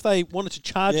even if they wanted to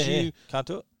charge you, can't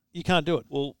do it. You can't do it.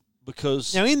 Well,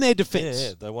 because now in their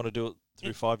defence, they want to do it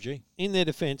through 5G. In their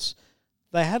defence,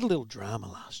 they had a little drama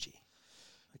last year.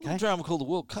 Okay, a drama called the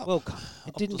World Cup.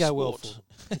 It didn't go well for them.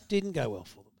 It didn't go well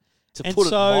for them. To put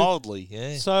it mildly,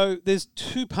 yeah. So there's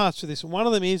two parts to this. One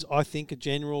of them is, I think, a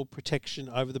general protection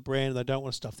over the brand, and they don't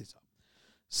want to stuff this up.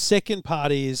 Second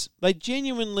part is they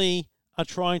genuinely are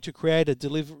trying to create a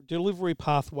delivery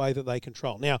pathway that they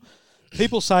control. Now,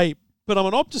 people say, but I'm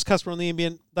an Optus customer on the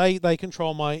NBN. They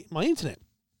control my internet.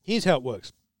 Here's how it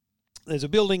works. There's a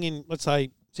building in, let's say,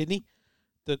 Sydney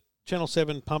that Channel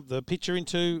 7 pump the picture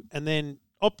into, and then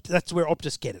that's where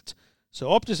Optus get it. So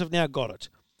Optus have now got it.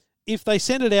 If they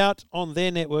send it out on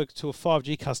their network to a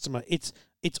 5G customer, it's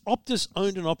Optus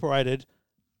owned and operated.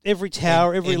 Every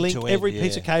tower, every link, every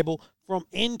piece of cable from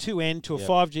end to end to a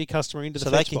 5G customer into the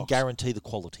fetch box. So they can guarantee the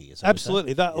quality.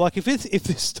 Absolutely. Like if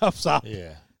this stuff's up,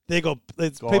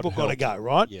 people got to go,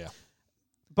 right? Yeah.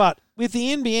 But with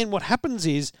the NBN, what happens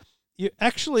is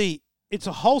it's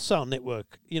a wholesale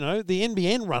network. You know, the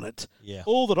NBN run it. Yeah.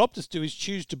 All that Optus do is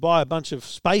choose to buy a bunch of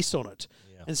space on it.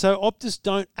 And so Optus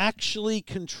don't actually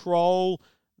control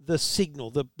the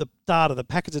signal, the data, the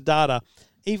packets of data,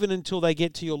 even until they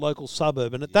get to your local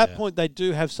suburb. And at that point, they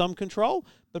do have some control,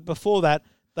 but before that,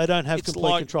 they don't have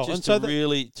complete control. Just and so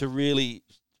to really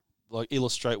like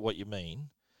illustrate what you mean,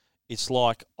 it's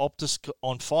like Optus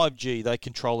on 5G, they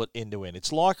control it end to end.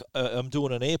 It's like I'm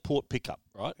doing an airport pickup,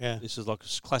 right? Yeah. This is like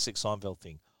a classic Seinfeld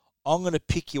thing. I'm going to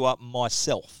pick you up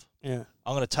myself. Yeah.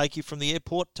 I'm going to take you from the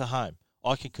airport to home.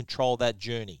 I can control that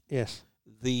journey. Yes.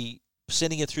 The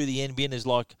sending it through the NBN is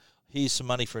like, here's some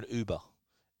money for an Uber.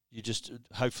 You just,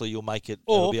 hopefully you'll make it,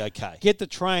 or it'll be okay. Get the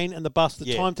train and the bus.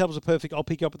 The timetables are perfect. I'll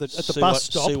pick you up at the bus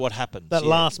stop. See what happens. That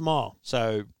last mile.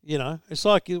 So, it's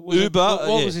like Uber.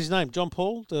 What was his name? John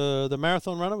Paul, the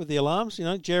marathon runner with the alarms.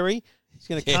 Jerry. He's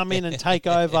going to come in and take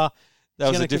over. That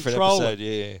was a different episode,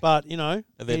 yeah. But, and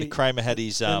then Kramer had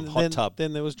his hot tub.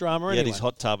 Then there was drama anyway. He had his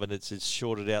hot tub and it's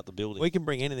shorted out the building. We can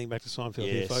bring anything back to Seinfeld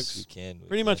here, folks. We can.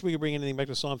 Pretty much we can bring anything back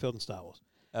to Seinfeld and Star Wars.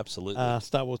 Absolutely.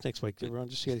 Star Wars next week, everyone.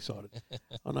 Just get excited.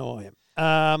 I know I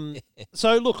am.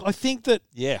 So, look, I think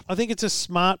it's a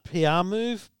smart PR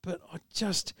move, but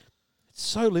it's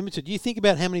so limited. You think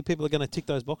about how many people are going to tick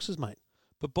those boxes, mate.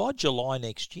 But by July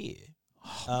next year,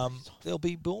 there'll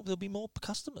be more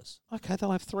customers. Okay,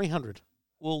 they'll have 300.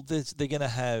 Well, they're going to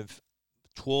have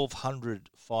 1,200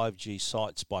 5G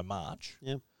sites by March.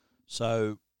 Yeah.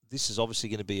 So this is obviously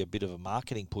going to be a bit of a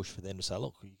marketing push for them to say,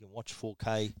 look, you can watch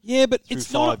 4K. Yeah, but it's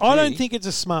 5G. not. I don't think it's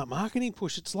a smart marketing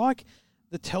push. It's like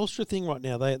the Telstra thing right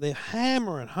now. They're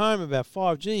hammering home about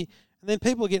 5G, and then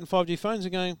people are getting 5G phones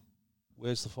and going,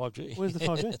 "Where's the 5G? Where's the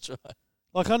 5G?" That's right.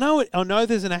 Like I know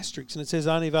there's an asterisk and it says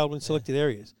only available in selected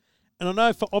areas, and I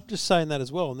know for Optus saying that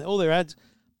as well, and all their ads.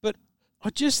 But I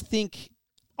just think.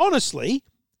 Honestly,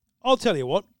 I'll tell you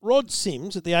what, Rod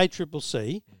Sims at the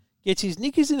ACCC gets his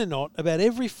knickers in a knot about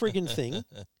every friggin' thing,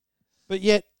 but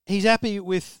yet he's happy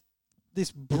with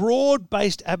this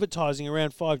broad-based advertising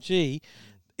around 5G.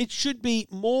 It should be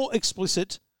more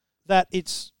explicit that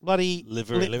it's bloody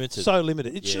limited. So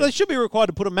limited. They should be required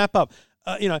to put a map up.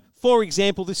 For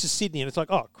example, this is Sydney, and it's like,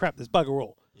 oh, crap, there's bugger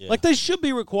all. Yeah. Like, they should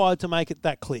be required to make it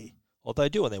that clear. Well, they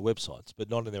do on their websites,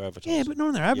 but not in their advertising. Yeah, but not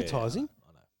in their advertising. Yeah,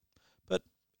 I know. But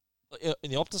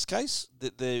in the Optus case,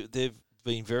 they've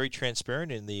been very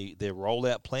transparent in their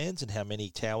rollout plans and how many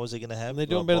towers they're going to have. And they're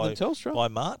doing better than Telstra. By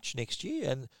March next year.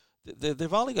 And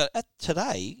they've only got, at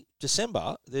today,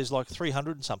 December, there's like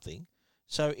 300 and something.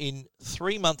 So in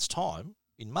 3 months' time,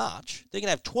 in March, they're going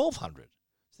to have 1,200.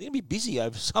 So they're going to be busy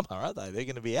over summer, aren't they? They're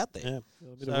going to be out there.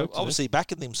 Yeah, so obviously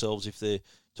backing themselves if they're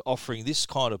offering this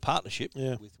kind of partnership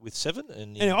with Seven.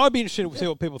 And anyway, I'd be interested to see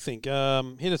what people think.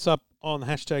 Hit us up on the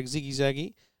hashtag Ziggy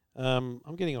Zaggy.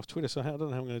 I'm getting off Twitter, so I don't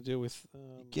know how I'm going to deal with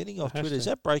getting off Twitter. Is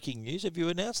that breaking news? Have you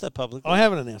announced that publicly? I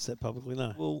haven't announced that publicly,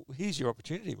 no. Well, here's your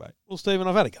opportunity, mate. Well, Stephen,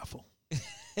 I've had a gutful.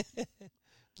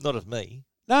 Not of me.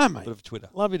 No, mate. But of Twitter.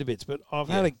 Love you to bits, but I've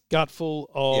had a gutful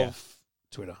of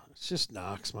Twitter. It's just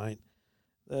narcs, mate.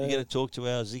 You're going to talk to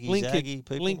our Ziggy Zaggy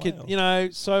people? Link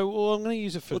it, so I'm going to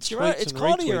use it for tweets it's and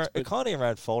kind retweets. It's kind of your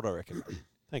own fault, I reckon.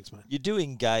 Thanks, mate. You do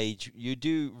engage. You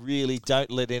do really don't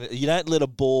let a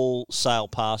ball sail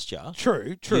past you.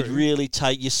 True. You really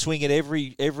you swing at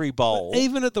every bowl. But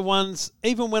even at the ones,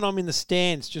 even when I'm in the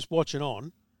stands just watching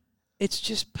on, it's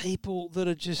just people that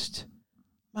are just,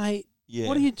 mate. Yeah.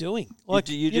 What are you doing? Like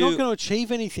you're not going to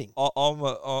achieve anything.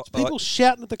 People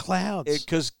shouting at the clouds.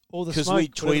 Because we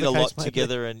tweet a lot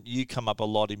together, and you come up a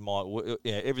lot in my.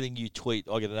 Everything you tweet,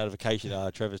 I get a notification.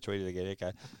 Trevor's tweeted again.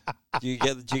 Okay, do you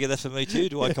get that for me too?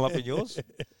 Do I come up in yours?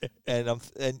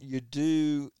 And you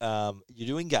do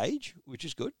engage, which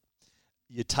is good.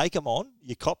 You take them on.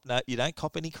 You don't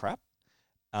cop any crap.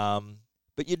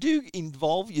 But you do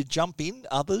you jump in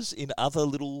others in other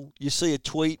little. You see a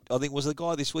tweet. I think was the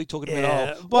guy this week talking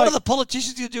about. What are the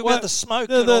politicians going to do about the smoke?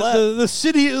 The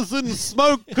city is in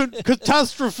smoke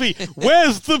catastrophe.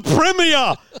 Where's the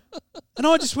premier? And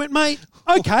I just went, mate.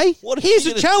 Okay, here's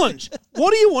a challenge.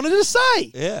 What do you want to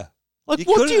say? Yeah. Like,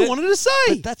 what do you want to say?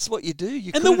 But that's what you do.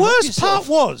 And the worst part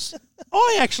was,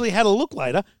 I actually had a look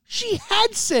later. She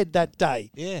had said that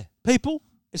day. Yeah. People.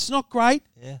 It's not great.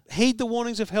 Yeah. Heed the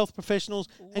warnings of health professionals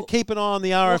and keep an eye on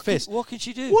the RFS. What can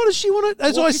she do? What does she want to,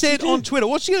 as I said on Twitter,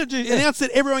 what's she going to do? Yeah. Announce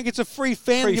that everyone gets a free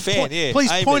fan? Please point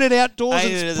it outdoors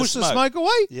and push the smoke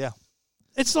away? Yeah.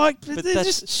 It's like they're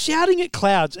just shouting at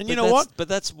clouds. And you know what? But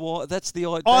that's the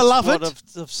idea. I love it.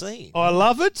 I've seen. I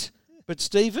love it. But,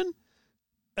 Stephen,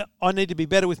 I need to be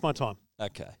better with my time.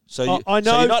 Okay. So you're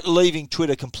not leaving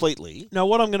Twitter completely. No,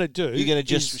 what I'm going to do... You're going to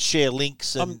just share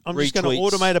links and I'm retweets. just going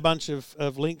to automate a bunch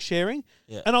of link sharing.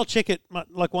 Yeah. And I'll check it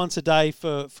like once a day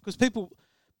because people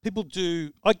people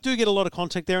do. I do get a lot of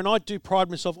contact there, and I do pride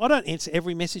myself. I don't answer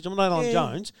every message. I'm not Alan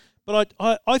Jones, but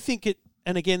I think it.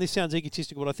 And again, this sounds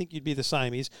egotistical, but I think you'd be the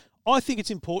same. I think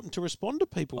it's important to respond to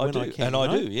people when I can. And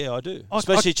I do, yeah, I do.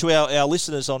 Especially to our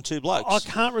listeners on Two Blokes. I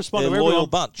can't respond They're to everyone, loyal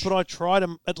bunch. but I try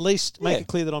to at least make it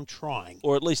clear that I'm trying.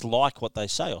 Or at least like what they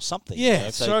say or something. Yeah,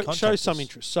 show some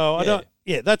interest. So I don't.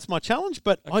 Yeah, that's my challenge.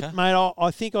 But I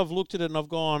think I've looked at it and I've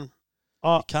gone.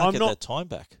 You can't get that time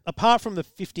back. Apart from the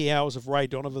 50 hours of Ray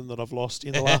Donovan that I've lost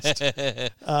in the last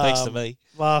thanks to me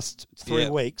last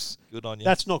 3 weeks. Good on you.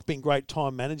 That's not been great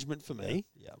time management for me.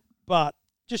 Yeah. But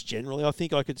just generally, I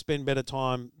think I could spend better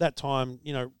time. That time,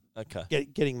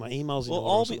 getting my emails.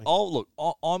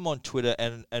 Well, I'm on Twitter,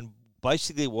 and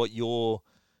basically what you're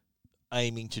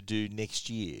aiming to do next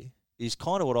year is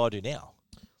kind of what I do now.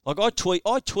 Like I tweet,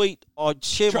 I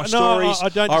share my stories,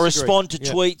 I respond to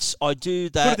tweets, I do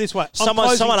that. Put it this way: someone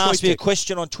asks me a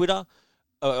question on Twitter,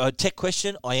 a tech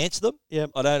question, I answer them. Yep.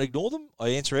 I don't ignore them. I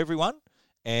answer everyone.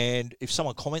 And if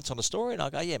someone comments on a story, and I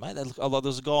go, yeah, mate,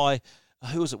 there's a guy.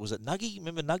 Who was it? Was it Nuggy?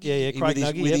 Remember Nuggy? Yeah, Craig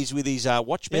Nuggy. With his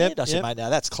watch band. I said, mate, now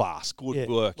that's class. Good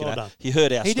work. Well done. He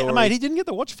heard our story. Mate, he didn't get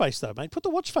the watch face though, mate. Put the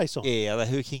watch face on. Yeah,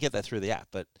 who can get that through the app?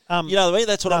 But you know what I mean?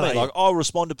 That's what I mean. Like I'll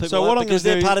respond to people because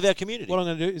they're part of our community. What I'm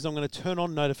going to do is I'm going to turn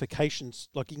on notifications.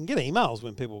 Like you can get emails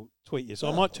when people tweet you,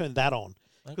 so I might turn that on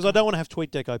because I don't want to have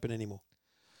TweetDeck open anymore.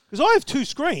 Because I have 2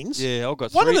 screens. Yeah, I've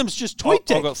got one of them's just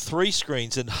TweetDeck. I've got 3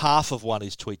 screens and half of one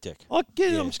is TweetDeck. I'm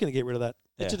just going to get rid of that.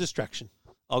 It's a distraction.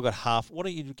 I've got half. Why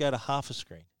don't you go to half a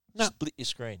screen? No. Split your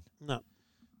screen. No.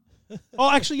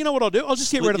 Actually, you know what I'll do? I'll just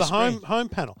get rid of the home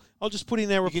panel. I'll just put in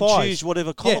our replies. You can choose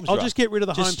whatever columns I'll just get rid of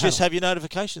the home panel. Just have your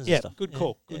notifications and stuff. Good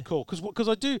call. Because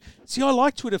I do... See, I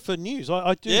like Twitter for news.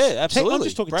 I do... Yeah, absolutely. I'm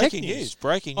just talking breaking tech news.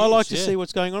 Breaking news. I like to see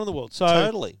what's going on in the world. So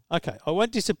totally. Okay, I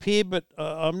won't disappear, but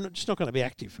I'm just not going to be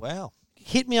active. Wow.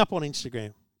 Hit me up on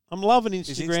Instagram. I'm loving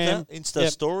Instagram. Is Insta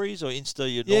stories or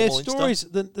Insta your normal stories.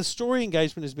 Insta? The story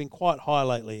engagement has been quite high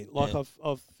lately. Like I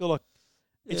feel like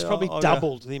it's probably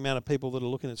doubled the amount of people that are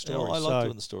looking at stories. Yeah, I like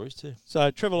doing the stories too.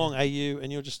 So Trevor Long AU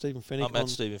and you're just Stephen Fennick. I'm at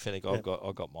Stephen Fennick.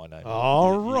 I got my name.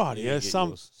 Oh right,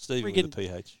 some Stephen with a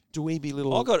PH. Dweeby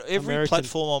little. I've got every American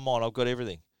platform I'm on. I've got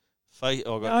everything. I've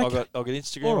got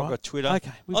Instagram. Right. I've got Twitter.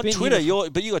 Okay. On Twitter,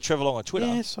 you got Trevor Long on Twitter.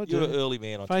 Yes, I do. You're an early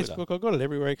man on Twitter. Facebook, I've got it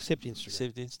everywhere except Instagram.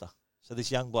 Except Insta. So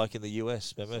this young bloke in the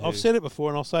US, remember? I've said it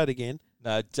before and I'll say it again.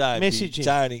 No, don't message him.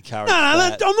 Don't encourage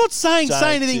that. I'm not saying don't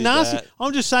say anything nasty. That.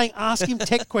 I'm just saying ask him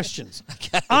tech questions.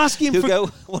 Okay. Ask him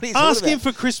for him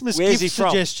for Christmas Where's gift he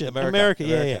from? suggestion. America.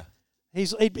 Yeah.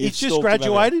 He's just stalked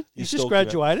graduated. He's just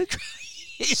graduated.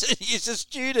 He's a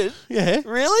student. Yeah.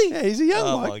 Really? Yeah, he's a young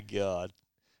bloke. bloke. Oh my god.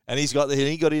 And he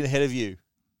got in ahead of you.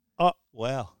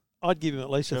 Wow. I'd give him at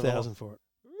least 1,000 for it.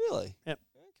 Really? Yep.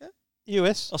 Okay.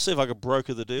 US. I'll see if I can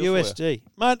broker the deal. USD.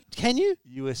 Mate, can you?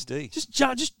 USD.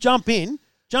 Just jump in.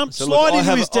 Slide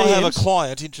into his DMs. I have a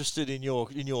client interested in your.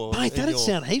 Mate, that'd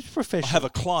sound heaps professional. I have a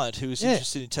client who is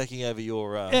interested in taking over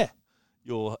your. How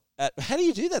do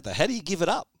you do that though? How do you give it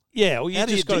up? Yeah, well, you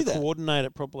just got to coordinate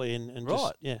it properly and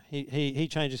right. He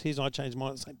changes his, I change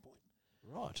mine at the same point.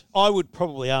 Right. I would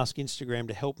probably ask Instagram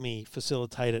to help me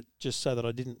facilitate it just so that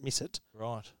I didn't miss it.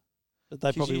 Right. But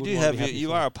they probably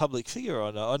you are a public figure.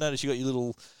 I know. I noticed you got your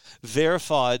little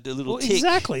verified tick.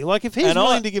 Exactly. Like if he's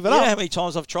willing to give it up. You know how many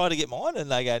times I've tried to get mine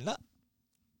and they go, no.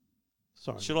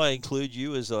 Sorry. Should I include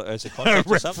you as a contact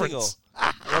or something? Or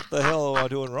what the hell am I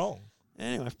doing wrong?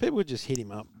 Anyway, if people would just hit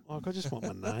him up. Like, I just want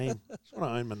my name. I just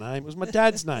want to own my name. It was my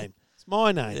dad's name. It's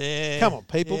my name. Yeah. Come on,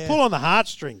 people. Yeah. Pull on the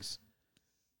heartstrings.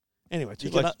 Anyway,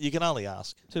 you can only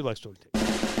ask. Two Blokes Talking Tech.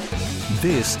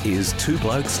 This is Two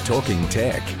Blokes Talking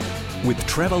Tech with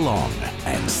Trevor Long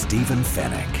and Stephen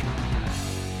Fennick.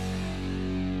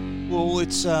 Well,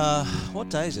 it's, what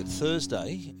day is it?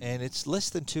 Thursday, and it's less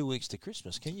than 2 weeks to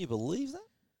Christmas. Can you believe that?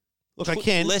 Look, I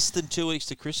can. Less than 2 weeks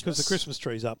to Christmas. Because the Christmas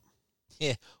tree's up.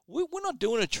 Yeah. We're not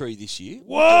doing a tree this year.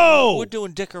 Whoa! We're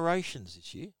doing decorations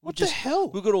this year. What the hell?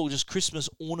 We've got all just Christmas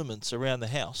ornaments around the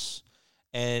house,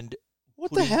 and...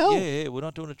 What the hell? Yeah, we're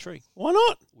not doing a tree. Why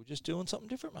not? We're just doing something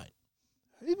different, mate.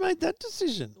 Who made that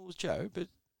decision? It was Joe, but...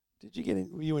 Did you get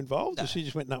in? Were you involved? No. Or she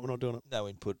just went, no, we're not doing it? No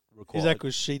input required. Is that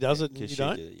because she does it and you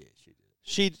don't? Did it, yeah,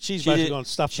 she did. She's basically gone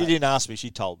stuff. She didn't ask me, she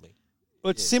told me. Well,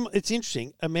 it's it's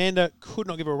interesting. Amanda could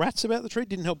not give a rat's about the tree,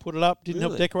 didn't help put it up, didn't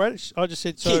help decorate it. I just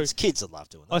said, so... Kids love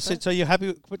doing that. I said, so you're happy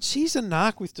with... But she's a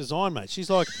narc with design, mate.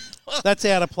 She's like, that's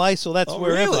out of place or that's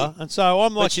wherever. Really? And so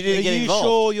I'm like, she didn't are get you involved?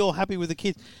 sure you're happy with the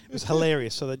kids? It was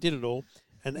hilarious. So they did it all.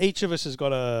 And each of us has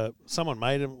got someone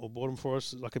made them or bought them for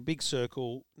us, like a big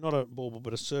circle, not a bauble,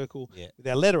 but a circle with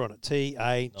our letter on it, T,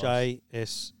 A, J,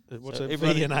 S, what's it,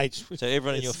 V and H. So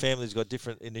everyone in your family's got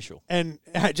different initial. And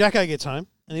Jacko gets home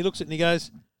and he looks at it and he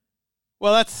goes,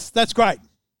 well, that's great.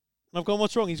 And I've gone,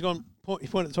 what's wrong? He pointed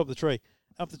at the top of the tree.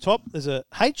 Up the top, there's a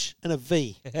H and a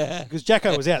V. Because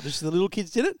Jacko was out. Just the little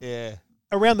kids did it. Yeah.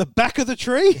 Around the back of the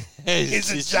tree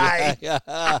is a J.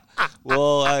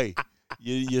 Well, hey,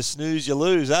 you snooze, you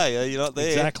lose, hey? You're not there.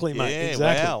 Exactly, mate. Yeah,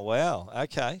 exactly. Wow.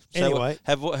 Okay. So Anyway.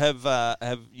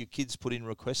 have your kids put in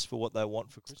requests for what they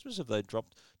want for Christmas? Have they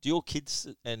dropped? Do your kids,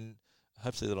 and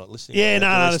hopefully they're not listening. Yeah,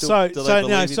 no. So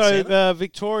Santa?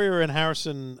 Victoria and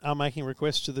Harrison are making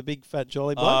requests to the big fat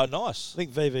jolly bloke. Oh, nice. I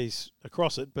think Vivi's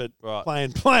across it, but right.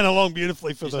 playing along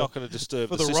beautifully for she's not going to disturb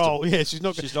for the the system. role. Yeah, she's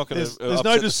not going to. There's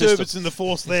no disturbance in the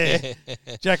force there.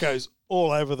 Jacko's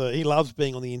all over he loves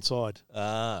being on the inside.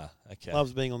 Ah, okay.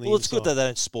 Loves being on the inside. Well, it's good that they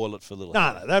don't spoil it for little.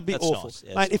 No, that'd be awful. Nice.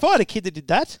 Yeah, mate, if I had a kid that did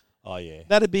that, oh yeah,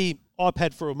 that'd be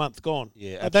iPad for a month gone.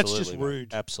 Yeah, absolutely. That's just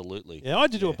rude. Mate. Absolutely. Yeah, I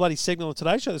had to do a bloody segment on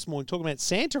Today Show this morning talking about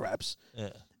Santa apps. Yeah.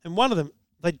 And one of them,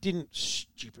 they didn't,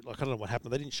 stupid, like I don't know what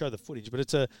happened. They didn't show the footage, but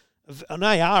it's an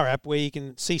AR app where you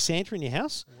can see Santa in your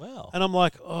house. Wow. And I'm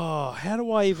like, oh, how do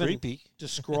I even Creepy.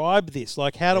 describe this?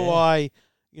 Like, how do I,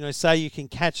 say you can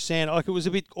catch Santa? Like, it was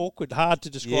a bit awkward, hard to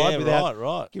describe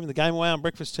without giving the game away on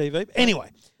breakfast TV. But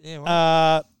anyway,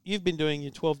 you've been doing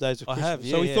your 12 days of Christmas. I have,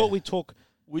 so we thought we'd talk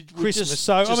Christmas.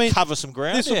 Just cover some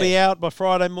ground. This will be out by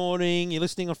Friday morning. You're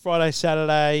listening on Friday,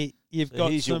 Saturday.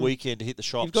 Here's your weekend to hit the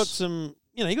shops. You've got some,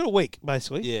 you've got a week,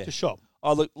 basically, to shop.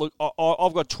 Oh, look,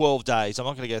 I've got 12 days. I'm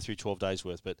not going to go through 12 days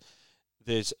worth, but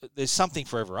there's something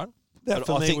for everyone. That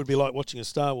for me would be like watching a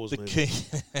Star Wars movie.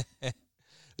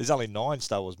 There's only 9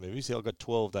 Star Wars movies. I've got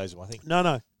 12 days of them, I think.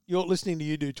 No. You're listening to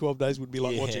you do 12 days would be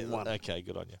like watching one. Okay,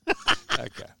 good on you.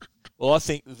 Okay. Well, I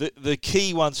think the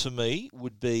key ones for me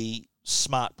would be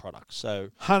smart products. So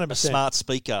 100%. A smart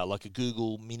speaker like a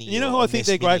Google Mini. You know who I think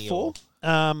they're great for?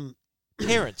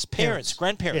 Parents,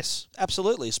 grandparents. Yes.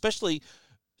 Absolutely. Especially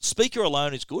speaker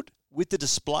alone is good. With the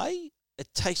display,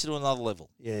 it takes it to another level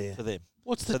for them.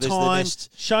 What's the time?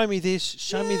 Show me this.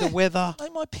 Show me the weather. Hey,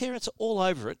 my parents are all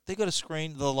over it. They've got a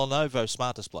screen, the Lenovo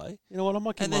Smart Display. You know what? I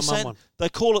might give my mum one. They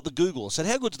call it the Google. I said,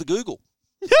 how good's the Google?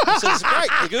 I said, it's great.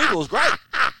 The Google's great.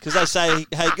 Because they say,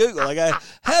 hey, Google. I go,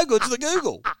 how good's the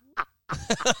Google?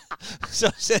 So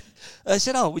I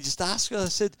said, oh, we just asked her. I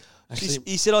said,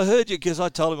 he said, I heard you because I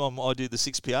told him I do the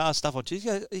 6PR stuff on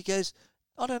Tuesday. He goes,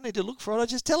 I don't need to look for it. I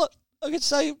just tell it. I could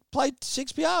say, play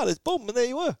 6PR. It's boom, and there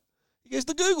you were. He goes,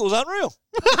 the Google's unreal.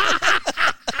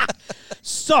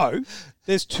 So,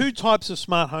 there's 2 types of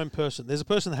smart home person. There's a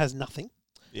person that has nothing.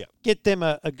 Yeah. Get them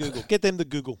a Google. Get them the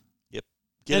Google. Yep.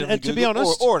 And to be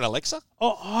honest, or an Alexa.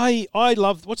 Oh, I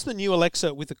love. What's the new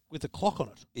Alexa with a clock on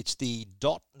it? It's the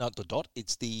Dot, not the Dot.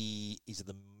 Is it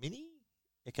the Mini?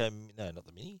 Okay, no, not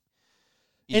the Mini.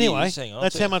 Anyway,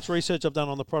 that's how much research I've done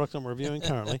on the product I'm reviewing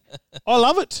currently. I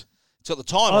love it. It's got the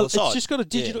time on the side. It's just got a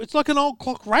digital. Yeah. It's like an old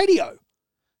clock radio,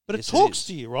 but it talks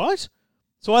to you, right?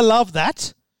 So I love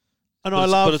that,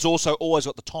 but it's also always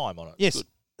got the time on it. Yes, good.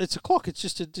 It's a clock. It's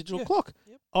just a digital clock.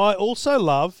 Yep. I also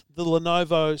love the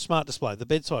Lenovo Smart Display, the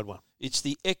bedside one. It's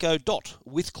the Echo Dot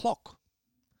with clock.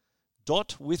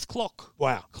 Dot with clock.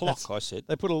 Wow. Clock, I said.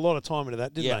 They put a lot of time into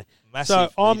that, didn't they?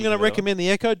 Massive. So I'm going to recommend the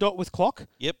Echo Dot with clock.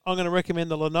 Yep. I'm going to recommend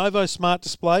the Lenovo Smart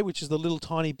Display, which is the little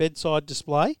tiny bedside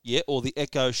display. Yeah, or the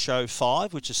Echo Show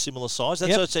 5, which is similar size.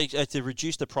 That's to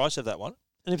reduce the price of that one.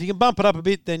 And if you can bump it up a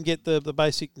bit, then get the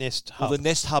basic Nest Hub. Well, the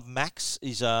Nest Hub Max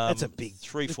is that's a big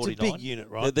 $349. It's a big unit,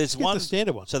 right? There's one, the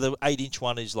standard one. So the 8-inch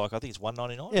one is like I think it's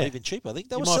 $199, or even cheaper. I think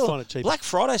they were selling find it cheaper. Black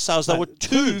Friday sales. They were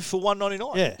 2 for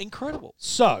 $199. Yeah, incredible.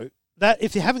 So that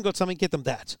if you haven't got something, get them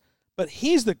that. But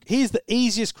here's the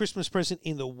easiest Christmas present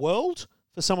in the world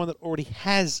for someone that already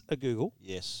has a Google.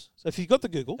 Yes. So if you've got the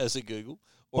Google, as a Google,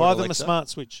 buy them a smart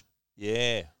switch.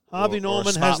 Yeah. Harvey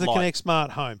Norman has the Connect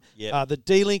Smart Home. Yep. The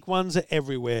D-Link ones are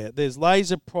everywhere. There's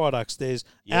laser products. There's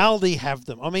Aldi have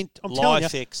them. I mean, I'm telling you.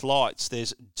 LifeX lights.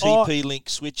 There's TP-Link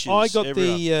switches. I got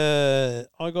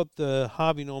the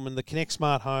Harvey Norman, the Connect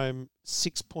Smart Home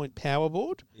 6-point power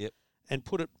board. Yep. And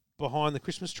put it behind the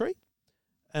Christmas tree.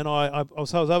 And I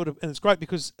was able to, and it's great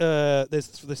because there's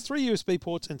 3 USB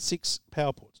ports and 6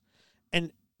 power ports.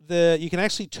 And you can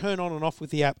actually turn on and off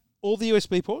with the app all the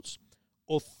USB ports,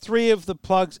 or 3 of the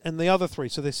plugs and the other 3,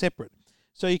 so they're separate.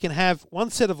 So you can have one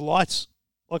set of lights,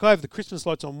 like I have the Christmas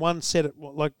lights on one set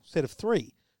of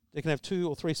 3. They can have 2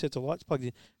 or 3 sets of lights plugged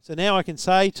in. So now I can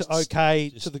say to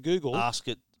the Google, ask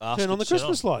turn on the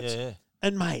Christmas lights. Yeah.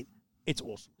 And mate, It's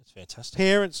awesome. It's fantastic.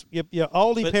 Parents, your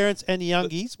oldie parents and your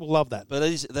youngies will love that. But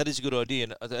that is a good idea,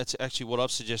 and that's actually what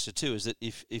I've suggested too. Is that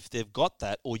if they've got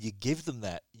that, or you give them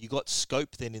that, you got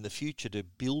scope then in the future to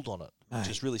build on it, which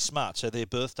is really smart. So their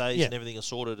birthdays and everything are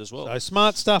sorted as well. So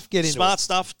smart stuff, get into it. Smart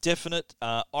stuff, definite.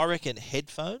 I reckon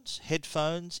headphones,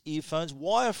 earphones,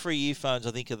 wire-free earphones.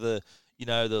 I think are the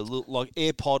little, like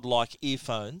AirPod-like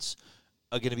earphones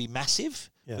are going to be massive.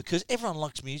 Yeah. Because everyone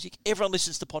likes music. Everyone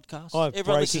listens to podcasts.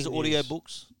 Everyone listens to audio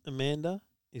books. Amanda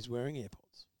is wearing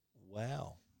AirPods.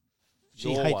 Wow.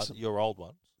 She hates them. Your old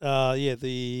ones.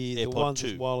 The ones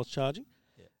with wireless charging.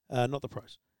 Yeah. Not the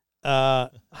Pros.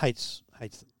 Hates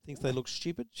them. Thinks they look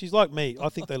stupid. She's like me. I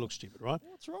think they look stupid, right?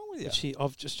 What's wrong with you?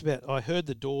 I heard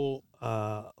the door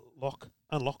unlock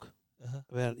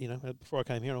about, before I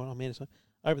came here. And I went, Amanda,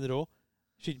 open the door.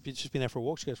 She'd just been out for a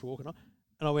walk. She goes for a walk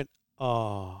and I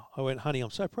went, honey, I'm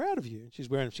so proud of you. And she's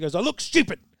wearing them. She goes, I look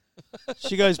stupid.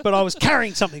 She goes, but I was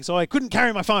carrying something, so I couldn't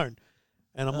carry my phone.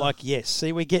 And I'm like, yes,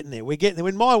 see, we're getting there.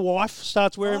 When my wife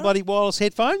starts wearing bloody wireless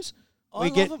headphones, we're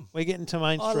getting to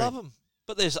mainstream. I love them.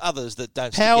 But there's others that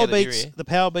don't Power stick out Beats, of the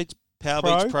Power Beats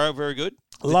Pro, very good.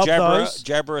 Love those.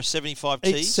 Jabra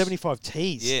 75Ts.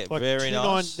 75Ts. Yeah, very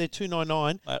nice. They're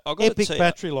 $299. Mate, Epic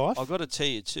battery life. I've got to tell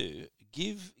you too,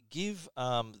 give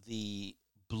the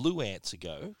Blue Ants a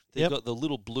go. They've got the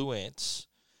little Blue Ants.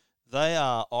 They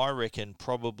are, I reckon,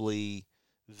 probably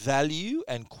value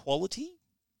and quality,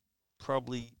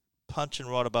 probably punching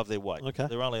right above their weight. Okay.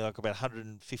 They're only like about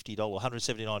 $150,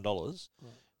 $179.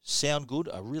 Right. Sound good,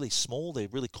 are really small. They're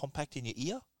really compact in your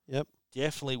ear. Yep.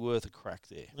 Definitely worth a crack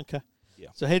there. Okay. Yeah.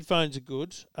 So headphones are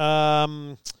good.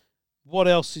 What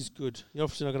else is good? You're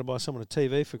obviously not going to buy someone a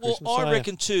TV for Christmas. Well, I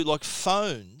reckon too, like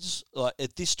phones, like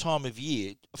at this time of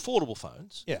year, affordable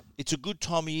phones. Yeah. It's a good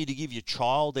time of year to give your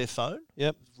child their phone.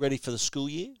 Yep. Ready for the school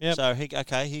year. Yep. So, here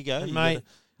you go. And mate,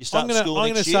 you start school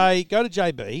I'm next going to say, go to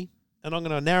JB, and I'm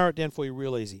going to narrow it down for you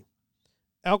real easy.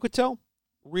 Alcatel,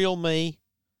 Realme,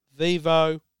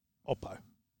 Vivo, Oppo.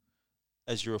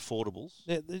 As your affordables.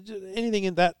 Anything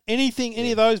in that, any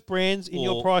of those brands in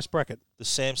your price bracket. The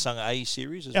Samsung A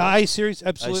series as well. A series,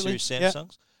 absolutely. A series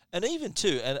Samsungs. And even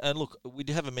too, and look, we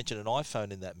haven't mentioned an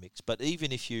iPhone in that mix, but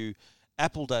even if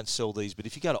Apple don't sell these, but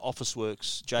if you go to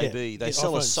Officeworks, JB, they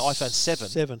sell an iPhone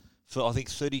 7 for, I think,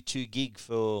 32 gig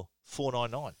for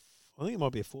 $499. I think it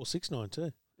might be a 469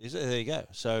 too. Is it? There you go.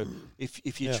 So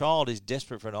if your child is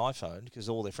desperate for an iPhone because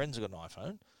all their friends have got an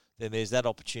iPhone, then there's that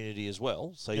opportunity as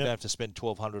well. So you don't have to spend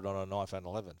 $1,200 on an iPhone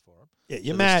 11 for them. Yeah,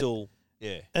 you're mad.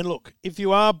 And look, if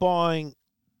you are buying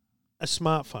a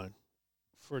smartphone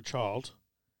for a child,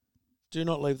 do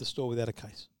not leave the store without a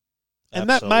case. And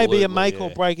that may be a make or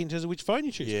break in terms of which phone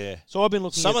you choose. Yeah. So I've been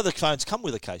looking. Some of the phones come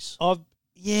with a case. Some of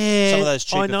those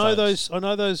cheaper phones. I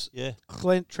know those. Yeah.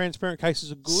 Transparent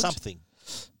cases are good. Something.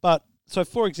 But so,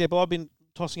 for example, I've been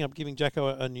tossing up giving Jacko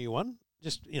a new one.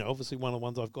 Just, obviously one of the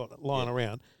ones I've got lying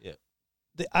around. Yeah.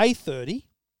 The A30,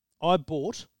 I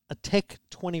bought a Tech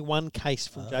 21 case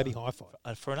from JB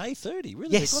Hi-Fi. For an A30, really?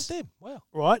 Yes. They got them. Wow.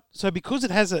 Right? So because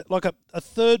it has a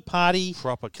third-party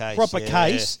proper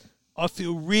case, I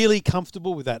feel really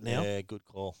comfortable with that now. Yeah, good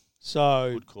call.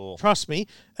 So good call. Trust me.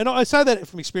 And I say that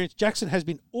from experience. Jackson has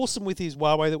been awesome with his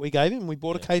Huawei that we gave him. We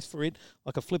bought a case for it,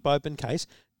 like a flip-open case.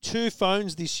 2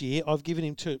 phones this year I've given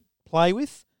him to play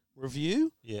with,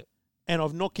 review. Yeah. And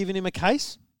I've not given him a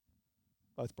case.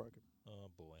 Both broken. Oh,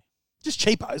 boy. Just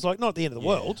cheapos, like not at the end of the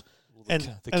world. Well,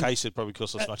 the case would probably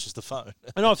cost as much as the phone.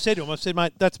 And I've said to him,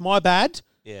 mate, that's my bad.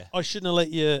 Yeah. I shouldn't have let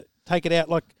you take it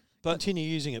out, continue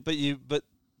using it. But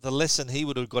the lesson he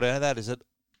would have got out of that is that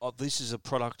this is a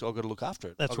product, I've got to look after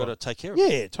it. That's I've got to take care of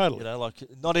it. Yeah, totally.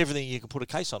 Not everything you can put a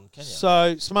case on, can you?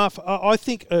 So, I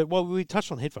think, we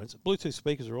touched on headphones. Bluetooth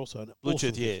speakers are also an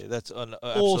Bluetooth, awesome that's absolutely.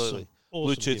 Awesome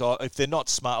Bluetooth, if they're not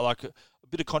smart, like a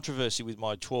bit of controversy with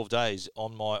my 12 days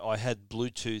I had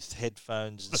Bluetooth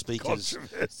headphones and speakers,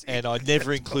 and I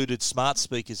never included smart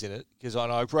speakers in it because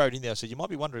I wrote in there, I said, you might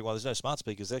be wondering why there's no smart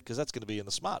speakers there because that's going to be in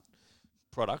the smart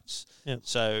products. Yeah.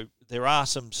 So there are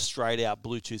some straight-out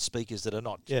Bluetooth speakers that are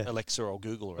not Alexa or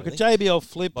Google or anything. Like a JBL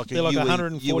Flip, they're like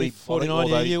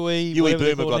 149 UE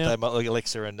Boom have got that, like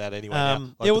Alexa and that anyway now.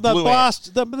 Like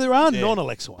but there are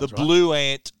non-Alexa ones, the Blue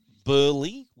Ant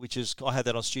Burley, which is I had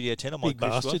that on Studio 10 on my big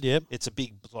bastard, yep. It's a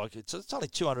big it's only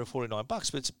 $249,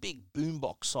 but it's a big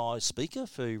boombox size speaker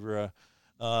for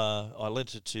I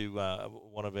lent it to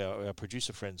one of our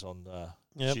producer friends on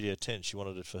Studio 10. She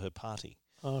wanted it for her party.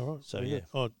 Oh, right. So yeah.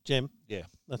 Oh, Jem. Yeah.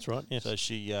 That's right. Yes. So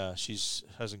she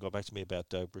hasn't got back to me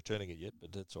about returning it yet,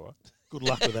 but that's all right. good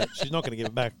luck with that. She's not going to give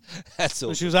it back. That's all.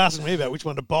 But she was asking me about which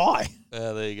one to buy.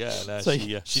 There you go. No, So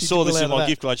she she saw did this well in out of my that.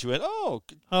 gift card. She went, "Oh,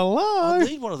 Hello. I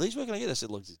need one of these. Where can I get it?" I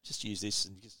said, "Look, just use this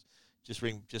and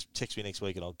just text me next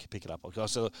week and I'll pick it up."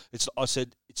 I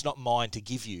said it's not mine to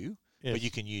give you, Yes. but you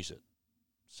can use it.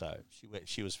 So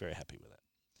she was very happy with that.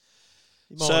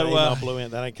 You might So, email Blue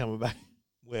Ant. That ain't coming back.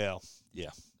 Well,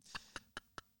 yeah.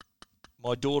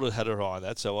 My daughter had her eye on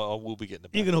that, so I will be getting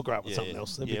it back. You can hook her up with something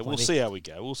else. There'll be Yeah, we'll plenty. see how we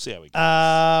go.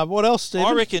 What else, Stephen?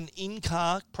 I reckon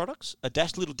in-car products,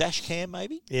 little dash cam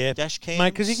maybe. Yeah. Dash cam.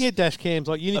 Mate, because you can get dash cams.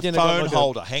 Like you need a to phone like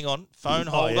holder. Hang on. Phone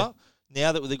Oh, holder. yeah.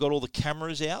 Now that they've got all the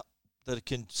cameras out that it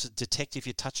can detect if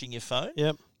you're touching your phone,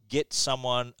 Yep. get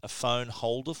someone a phone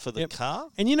holder for the Yep. car.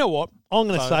 And you know what? I'm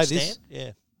going to Phone say this, stand.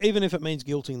 Yeah. even if it means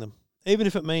guilting them. Even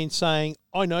if it means saying,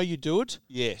 I know you do it,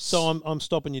 Yes. so I'm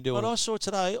stopping you doing But I it. saw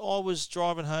today, I was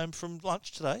driving home from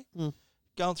lunch today,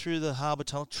 going through the harbour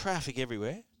tunnel, traffic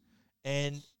everywhere,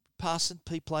 and passing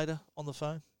Pete Plater on the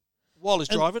phone while he's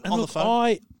driving on look, the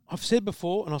phone. I've said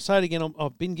before, and I'll say it again,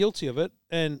 I've been guilty of it,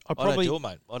 and I probably... don't do it,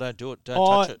 mate. I don't do it. Don't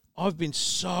touch it. I've been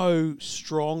so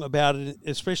strong about it,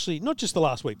 especially not just the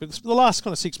last week, but the last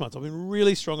kind of 6 months. I've been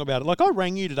really strong about it. Like I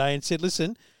rang you today and said,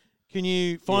 listen, can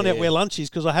you find out where lunch is?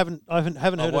 Because I haven't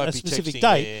heard won't a be specific texting,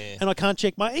 date, and I can't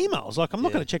check my emails. Like I'm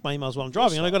not going to check my emails while I'm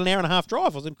driving, and I got an hour and a half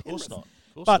drive. I was in Of course Penrith.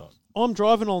 not. But I'm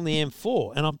driving on the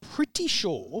M4, and I'm pretty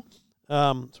sure.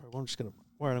 Sorry, I'm just going to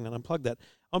worry. I'm going to unplug that.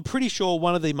 I'm pretty sure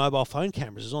one of the mobile phone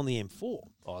cameras is on the M4.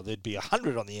 Oh, there'd be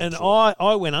 100 on the M4. And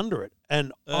I went under it,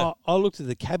 and I looked at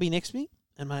the cabbie next to me,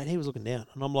 and mate, he was looking down,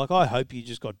 and I'm like, I hope you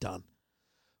just got done.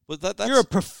 But that's, You're a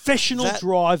professional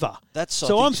driver.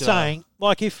 I'm saying,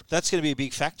 like, if that's going to be a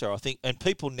big factor, I think. And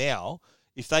people now,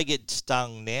 if they get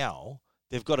stung now,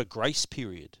 they've got a grace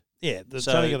period. Yeah, it's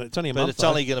only a month. But it's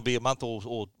only going to be a month or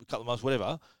a couple of months,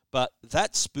 whatever. But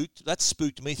that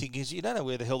spooked me, thinking you don't know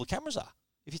where the hell the cameras are.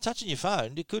 If you're touching your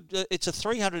phone, it's a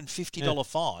 $350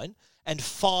 fine and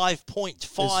 5 points,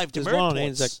 five there's demerit one on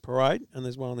points. Anzac Parade, and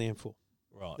there's one on the M4.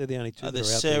 Right, they're the only two.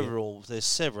 There's that are out there's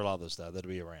several others though that'll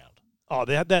be around. Oh,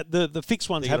 they have that. The fixed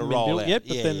ones They're haven't been gonna roll built out. yet,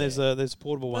 but Yeah, then yeah. there's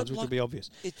portable ones, But which like, will be obvious.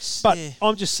 But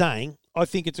I'm just saying, I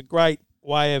think it's a great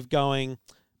way of going,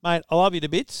 mate. I love you to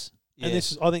bits, and I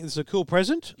think this is a cool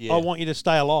present. Yeah. I want you to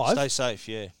stay alive. Stay safe,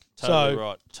 yeah.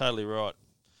 Totally right.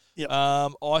 Yep.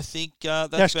 I think that's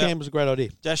Dash cam was a great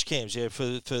idea. Dash cams, yeah.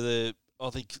 I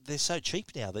think they're so cheap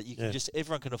now that you can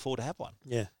everyone can afford to have one.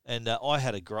 Yeah. And I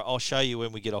had I'll show you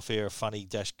when we get off air a funny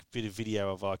dash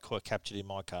video of I captured in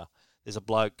my car. There's a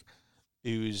bloke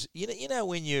who's you know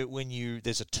when you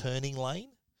there's a turning lane,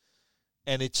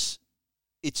 and it's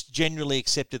generally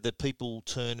accepted that people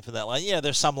turn for that lane. Yeah,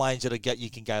 there's some lanes that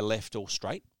you can go left or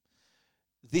straight.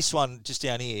 This one just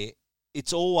down here,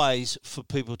 it's always for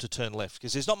people to turn left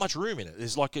because there's not much room in it.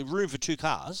 There's like a room for two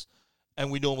cars, and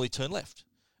we normally turn left.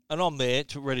 And I'm there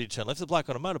ready to turn left. The bloke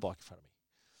on a motorbike in front of me,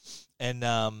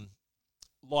 and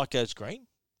light goes green,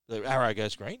 the arrow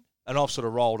goes green, and I've sort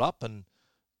of rolled up, and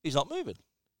he's not moving.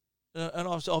 And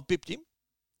I've bipped him,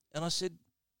 and I said,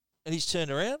 and he's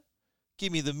turned around,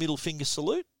 give me the middle finger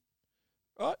salute.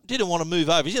 Right, didn't want to move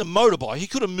over. He's in a motorbike. He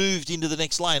could have moved into the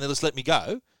next lane and just let me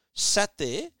go. Sat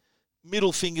there,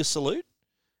 middle finger salute,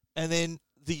 and then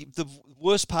the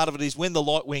worst part of it is when the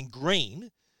light went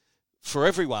green for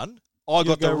everyone. I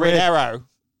got the red arrow.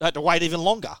 I had to wait even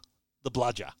longer. The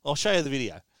bludger. I'll show you the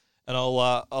video, and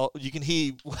you can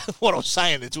hear what I was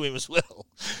saying to him as well.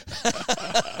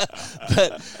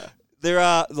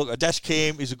 But a dash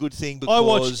cam is a good thing because I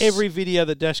watch every video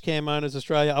that Dash Cam Owners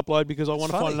Australia upload because I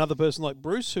want to find another person like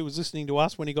Bruce who was listening to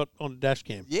us when he got on Dash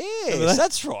Cam. Yes,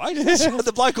 that's right.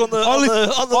 The bloke on the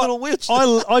little wheelchair.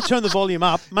 I turn the volume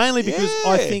up mainly because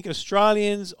I think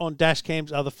Australians on dash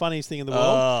cams are the funniest thing in the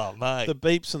world. Oh, mate. The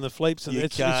beeps and the fleeps, and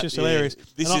it's just hilarious.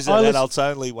 This and is an adults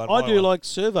only one. I do like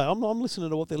survey. I'm listening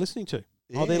to what they're listening to.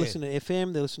 Yeah. Oh, they're listening to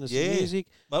FM. They're listening to some music.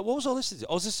 Mate, what was I listening to?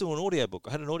 I was listening to an audiobook.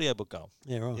 I had an audiobook going.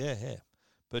 Yeah, right. Yeah.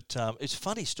 But it's a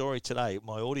funny story today.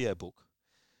 My audiobook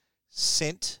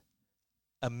sent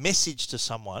a message to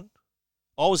someone.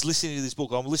 I was listening to this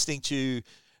book. I'm listening to,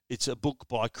 it's a book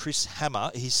by Chris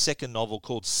Hammer, his second novel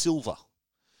called Silver.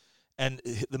 And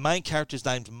the main character's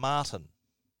named Martin,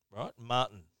 right?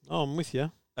 Martin. Oh, I'm with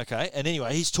you. Okay. And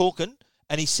anyway, he's talking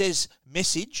and he says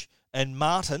message and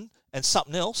Martin and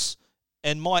something else.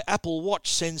 And my Apple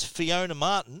Watch sends Fiona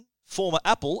Martin, former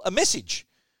Apple, a message.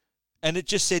 And it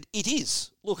just said, it is.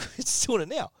 Look, it's doing it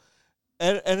now.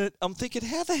 And I'm thinking,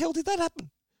 how the hell did that happen?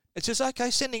 It says,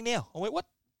 okay, sending now. I went, what?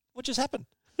 What just happened?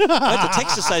 I had to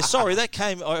text to say, sorry, that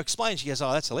came. I explained. She goes,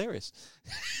 oh, that's hilarious.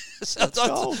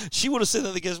 So she would have said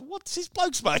that. He goes, what's this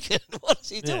bloke smoking? What's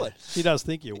he doing? She does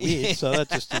think you're weird, so that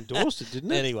just endorsed it,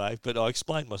 didn't it? Anyway, but I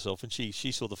explained myself, and she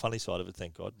saw the funny side of it,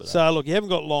 thank God. But, so, look, you haven't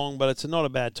got long, but it's not a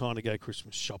bad time to go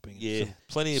Christmas shopping. Yeah,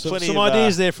 plenty some of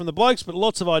ideas there from the blokes, but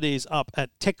lots of ideas up at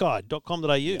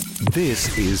techguide.com.au.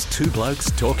 This is Two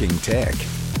Blokes Talking Tech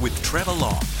with Trevor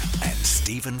Long and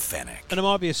Stephen Fennick. And it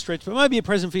might be a stretch, but maybe a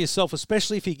present for yourself,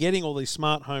 especially if you're getting all these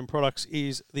smart home products,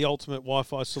 is the ultimate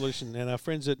Wi-Fi solution. And our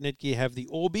friends at Netgear have the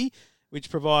Orbi,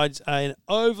 which provides an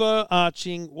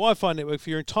overarching Wi-Fi network for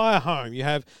your entire home. You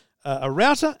have a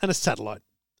router and a satellite.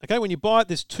 Okay, when you buy it,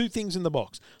 there's two things in the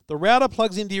box. The router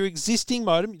plugs into your existing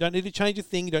modem. You don't need to change a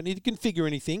thing. You don't need to configure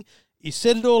anything. You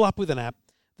set it all up with an app.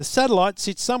 The satellite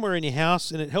sits somewhere in your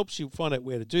house, and it helps you find out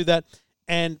where to do that.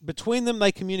 And between them,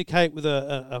 they communicate with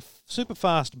a super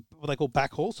fast, what they call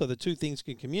backhaul, so the two things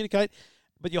can communicate,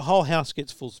 but your whole house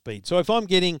gets full speed. So if I'm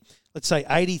getting, let's say,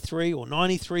 83 or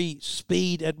 93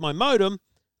 speed at my modem,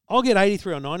 I'll get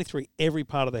 83 or 93 every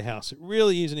part of the house. It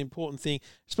really is an important thing,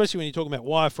 especially when you're talking about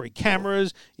wire-free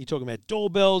cameras, you're talking about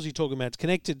doorbells, you're talking about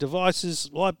connected devices,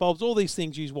 light bulbs, all these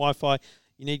things use Wi-Fi.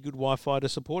 You need good Wi-Fi to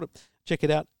support it. Check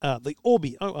it out, the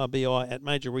Orbi, O-R-B-I, at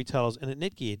major retailers and at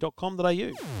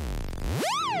netgear.com.au.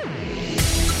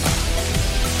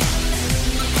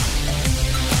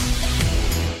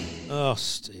 Oh,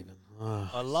 Stephen. Oh.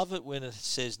 I love it when it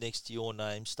says next to your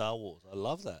name, Star Wars. I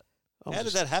love that. How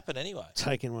did that happen anyway?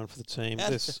 Taking one for the team.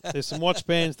 There's some watch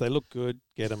bands. They look good.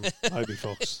 Get them. Moby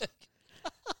Fox.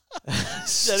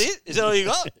 Is that it? Is that all you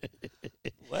got?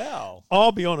 Wow.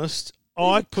 I'll be honest.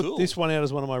 I put cool. this one out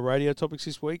as one of my radio topics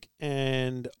this week,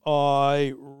 and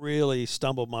I really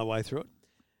stumbled my way through it.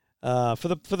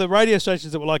 For the radio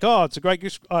stations that were like, oh, it's a great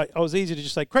gift, I was easy to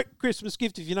just say, great Christmas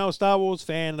gift if you know a Star Wars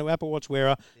fan and an Apple Watch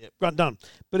wearer. Yep. Done.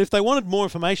 But if they wanted more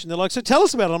information, they're like, so tell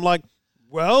us about it. I'm like,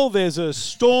 well, there's a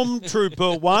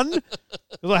Stormtrooper one,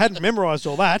 because I hadn't memorised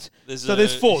all that.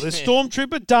 There's four. There's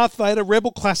Stormtrooper, Darth Vader,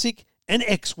 Rebel Classic, and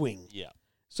X-Wing. Yeah.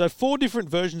 So 4 different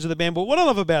versions of the band. But what I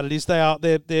love about it is they're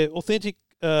authentic,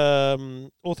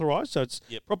 authorised, so it's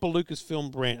proper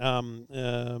Lucasfilm brand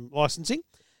licensing.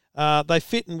 They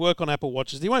fit and work on Apple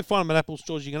Watches. You won't find them at Apple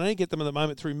stores. You can only get them at the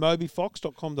moment through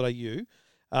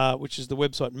mobyfox.com.au, which is the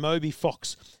website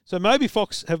MobyFox. So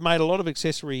MobyFox have made a lot of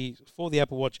accessories for the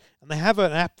Apple Watch, and they have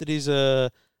an app that is a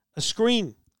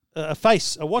screen, a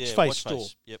watch face store.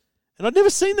 Yep. And I'd never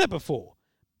seen that before.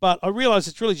 But I realise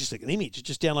it's really just like an image. It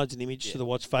just downloads an image to the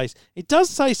watch face. It does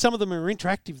say some of them are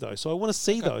interactive, though, so I want to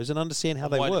see those and understand how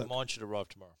they work. Mine should arrive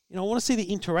tomorrow. I want to see the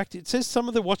interactive. It says some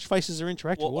of the watch faces are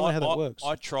interactive. I want to know how that works.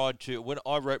 I tried to, when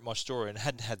I wrote my story and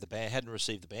hadn't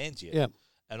received the bands yet. Yeah.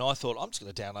 And I thought, I'm just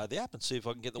going to download the app and see if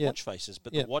I can get the watch faces.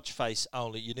 But the watch face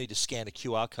only, you need to scan a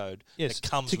QR code that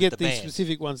comes with the band. To get the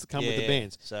specific ones that come with the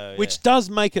bands. So, which does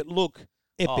make it look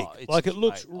epic. It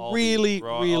looks really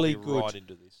good. Right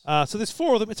into this. So there's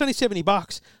 4 of them. It's only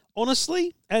 $70.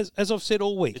 Honestly, as I've said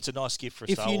all week, it's a nice gift for a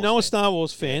Star Wars fan. If you know a Star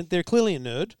Wars fan, they're clearly a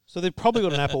nerd, so they've probably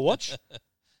got an Apple Watch.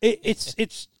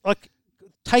 It's like,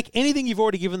 take anything you've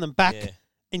already given them back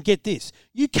and get this.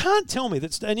 You can't tell me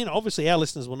that, and obviously our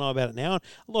listeners will know about it now, and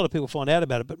a lot of people find out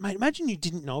about it, but mate, imagine you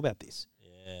didn't know about this.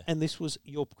 Yeah. And this was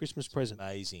your Christmas present.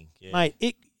 Amazing. Yeah.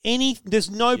 Mate, there's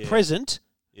no present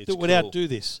that would outdo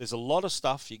this. There's a lot of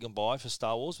stuff you can buy for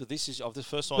Star Wars, but this is the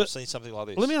first time I've seen something like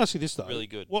this. Well, let me ask you this, though. Really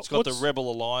good. It's got the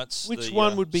Rebel Alliance. Which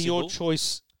one would be your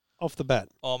choice off the bat?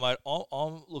 Oh, mate,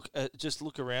 just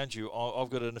look around you. I've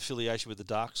got an affiliation with the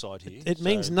dark side here. It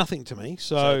means nothing to me.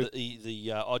 So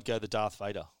I'd go the Darth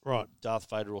Vader. Right. Darth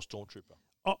Vader or Stormtrooper.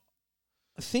 I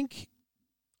think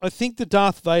the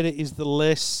Darth Vader is the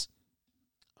less,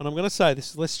 and I'm going to say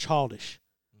this, is less childish.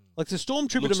 Like the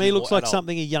Stormtrooper to me looks like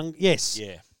something a young... Yes.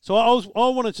 Yeah. So I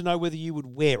wanted to know whether you would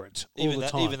wear it all the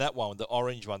time. Even that one, the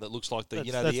orange one that looks like the...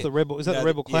 That's the Rebel. Is that the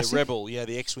Rebel Classic? Yeah, Rebel. Yeah,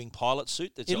 the X-Wing pilot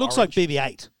suit. It looks like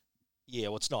BB-8. Yeah,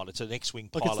 well, it's not. It's an X-Wing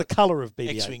pilot. Like it's the colour of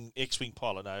BB-8. X-Wing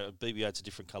pilot. No, BB-8's a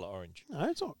different colour orange. No,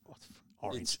 it's not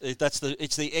orange. It's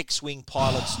the X-Wing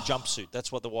pilot's jumpsuit.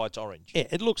 That's what the white's orange. Yeah,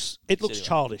 it looks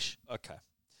childish. Okay.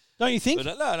 Don't you think?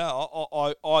 But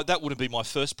no. I that wouldn't be my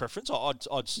first preference.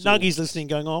 I'd still... Nuggy's listening,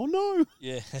 going, "Oh no."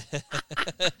 Yeah.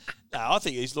 No, I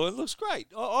think his line looks great.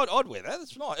 I'd wear that.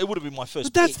 That's nice. It would have been my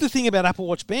first. But that's the thing about Apple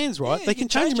Watch bands, right? Yeah, they can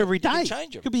change them every day. You can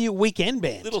change them. Could be a weekend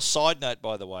band. Little side note,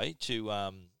 by the way, to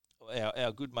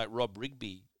our good mate Rob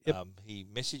Rigby. Yep. He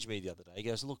messaged me the other day. He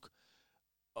goes, "Look,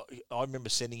 I remember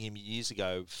sending him years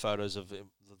ago photos of the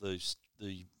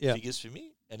figures for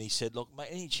me." And he said, "Look, mate,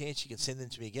 any chance you can send them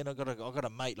to me again? I got a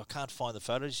mate. I can't find the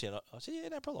photos yet." I said, "Yeah,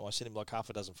 no problem." I sent him like half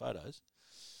a dozen photos.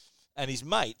 And his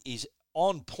mate is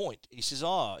on point. He says,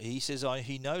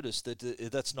 he noticed that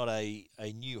that's not a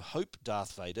New Hope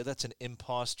Darth Vader. That's an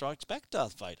Empire Strikes Back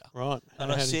Darth Vader. Right.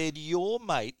 And I said, your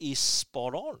mate is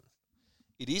spot on.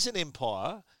 It is an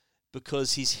Empire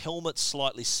because his helmet's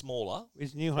slightly smaller.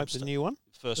 Is New Hope the new one?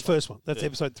 The first one. That's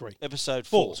episode 3. Episode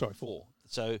 4. 4. Sorry, 4.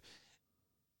 So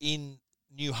in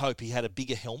New Hope, he had a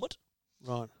bigger helmet.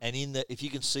 Right. And if you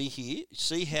can see here,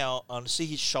 see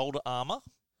his shoulder armour.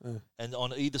 And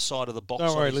on either side of the box...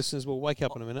 Don't worry, listeners, we'll wake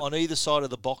up in a minute. On either side of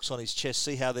the box on his chest,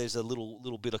 see how there's a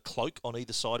little bit of cloak on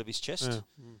either side of his chest?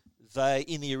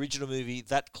 In the original movie,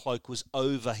 that cloak was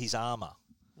over his armour.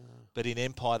 But in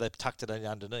Empire, they've tucked it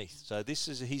underneath. So this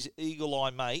is his Eagle Eye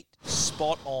mate,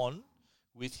 spot on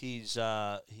with his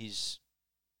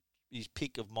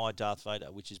pick of my Darth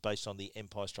Vader, which is based on the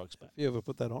Empire Strikes Back. Have you ever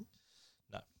put that on?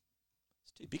 No.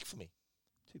 It's too big for me.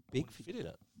 Too big for fit in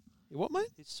it. What, mate?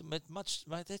 It's much,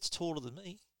 mate. That's taller than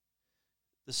me.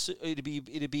 It'd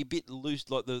be a bit loose,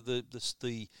 like the.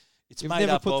 It's You've made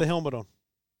never up put of, the helmet on.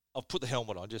 I've put the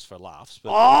helmet on just for laughs.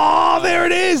 But, there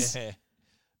it is. Yeah.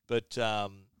 But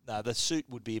no, the suit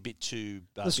would be a bit too.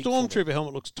 The Stormtrooper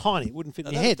helmet looks tiny. It wouldn't fit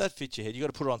in your head. That fits your head. You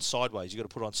got to put it on sideways. You got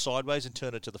to put it on sideways and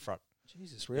turn it to the front.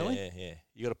 Jesus, really? Yeah.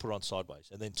 You got to put it on sideways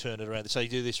and then turn it around. So you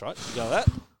do this, right? You go like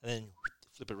that and then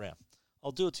flip it around.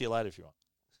 I'll do it to you later if you want.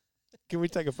 Can we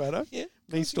take a photo? Yeah.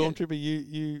 Me Stormtrooper,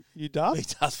 you Darth? Me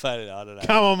Darth Vader, I don't know.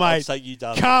 Come on, mate. I'll take you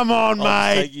Darth. Come on, mate.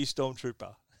 I'll take you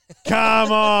Stormtrooper.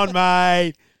 Come on,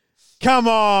 mate. Come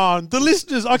on. The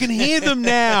listeners, I can hear them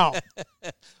now.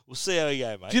 We'll see how we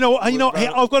go, mate. Do you know what?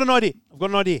 I've got an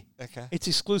idea. Okay. It's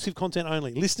exclusive content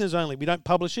only. Listeners only. We don't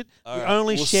publish it. All we right.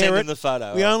 only we'll share send it. them the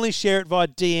photo. We only share it via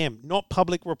DM, not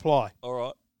public reply. All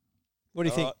right. What do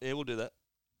you think? Right. Yeah, we'll do that.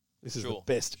 This is the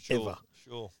best ever.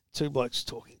 Sure. Two Blokes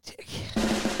Talking Tech.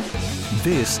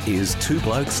 This is Two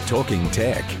Blokes Talking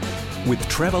Tech with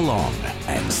Trevor Long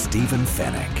and Stephen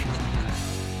Fennick.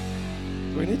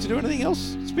 Do we need to do anything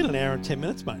else? It's been an hour and 10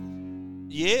 minutes, mate.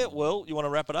 Yeah, well, you want to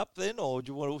wrap it up then, or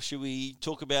should we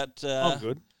talk about... I'm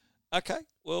good. Okay,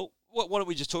 well, why don't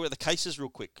we just talk about the cases real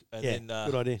quick? And Yeah, then,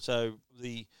 good idea. So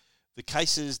the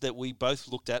cases that we both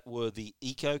looked at were the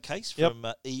Eco case from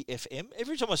EFM.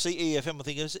 Every time I see EFM, I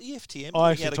think it's EFTM.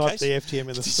 I actually typed EFTM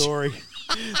in the story.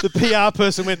 The PR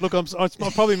person went, look, it's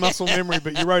probably muscle memory,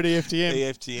 but you wrote EFTM.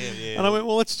 EFTM, yeah. And I went,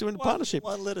 well, let's do it in partnership.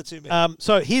 One letter too many.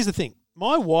 So here's the thing.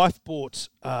 My wife bought,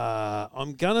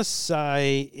 I'm going to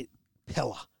say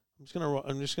Pella. I'm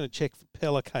just going to check for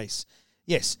Pella case.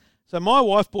 Yes. So my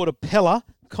wife bought a Pella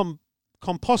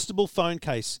compostable phone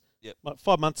case like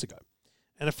 5 months ago.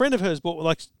 And a friend of hers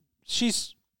bought,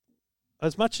 she's,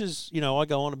 as much as, I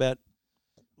go on about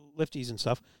lefties and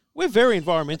stuff, we're very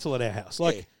environmental at our house.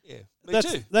 Me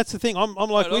too. That's the thing. I'm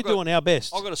like, we're doing our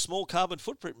best. I've got a small carbon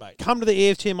footprint, mate. Come to the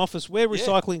EFTM office. We're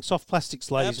recycling soft plastics,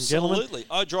 ladies and gentlemen. Absolutely.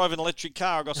 I drive an electric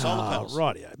car. I've got solar panels.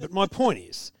 Rightio. But my point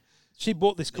is, she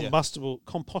bought this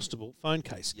compostable phone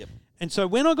case. Yep. And so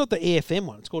when I got the EFM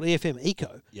one, it's called EFM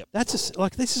Eco. Yep.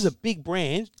 This is a big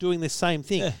brand doing the same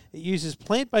thing. Yeah. It uses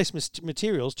plant-based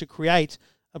materials to create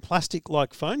a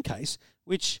plastic-like phone case,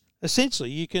 which essentially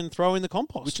you can throw in the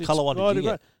compost. Which colour one did you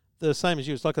get? The same as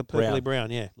you. It's like a purpley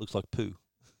brown, yeah. Looks like poo.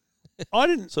 I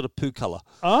didn't... Sort of poo colour.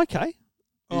 Oh, okay.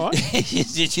 All right.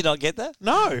 Did you not get that?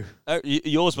 No.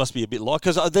 Yours must be a bit like,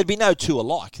 because there'd be no two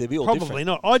alike. They'd be all different. Probably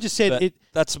not. I just said it.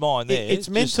 That's mine there. It's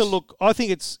meant to look. I think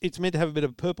it's meant to have a bit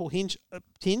of a purple tinge. It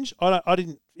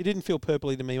didn't feel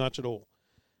purpley to me much at all.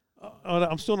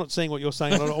 I'm still not seeing what you're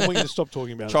saying. I want you to stop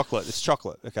talking about chocolate. It's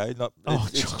chocolate. Okay.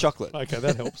 It's chocolate. Okay,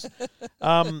 that helps.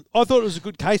 I thought it was a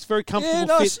good case. Very comfortable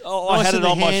nice. fit. I had it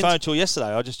on my phone till yesterday.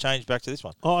 I just changed back to this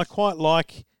one. I quite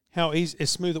like how as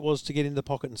smooth it was to get in the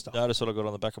pocket and stuff. Notice what I got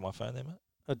on the back of my phone there, mate?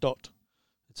 A dot.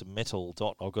 It's a metal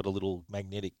dot. I've got a little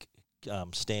magnetic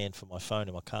stand for my phone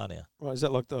in my car now. Right, is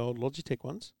that like the old Logitech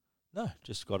ones? No,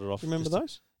 just got it off. Remember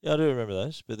those? Yeah, I do remember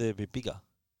those, but they're a bit bigger.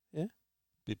 Yeah? A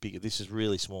bit bigger. This is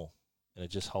really small, and it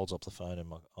just holds up the phone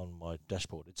on my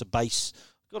dashboard. It's a base.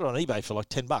 I got it on eBay for like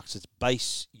 $10. It's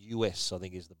Base US, I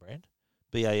think is the brand.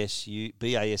 BASE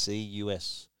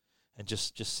US. And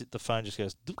the phone just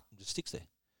goes, just sticks there.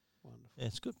 Wonderful. Yeah,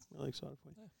 it's good. Really excited for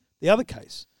you. Yeah. The other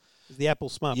case is the Apple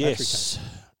Smart Battery case,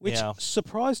 which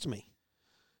surprised me.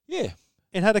 Yeah.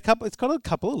 It's got a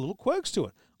couple of little quirks to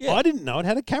it. Yeah. I didn't know it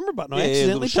had a camera button. I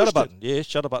accidentally pushed shutter button. it. Yeah,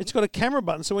 shutter button. It's got a camera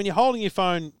button, so when you're holding your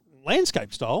phone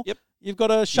landscape style, you've got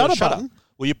a shutter button.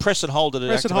 Well, you press and hold it,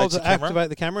 activate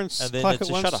the camera, and then clack it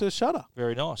once to shutter.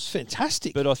 Very nice.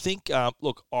 Fantastic. But I think,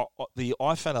 the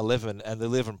iPhone 11 and the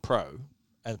 11 Pro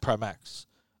and Pro Max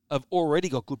have already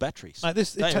got good batteries. Mate,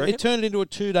 it turned it into a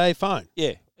 2-day phone.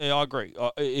 Yeah, I agree.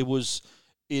 It was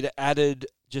it added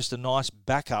just a nice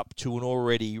backup to an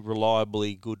already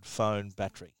reliably good phone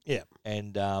battery. Yeah.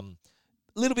 And a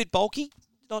little bit bulky,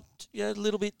 not a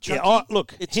little bit chunky. Yeah,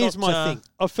 look, It's here's not, my thing.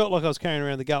 I felt like I was carrying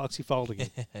around the Galaxy Fold again.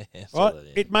 Right? Right?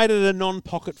 It made it a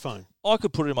non-pocket phone. I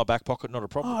could put it in my back pocket, not a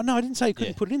problem. Oh, no, I didn't say you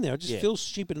couldn't Yeah. put it in there. It just Yeah. feels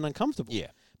stupid and uncomfortable.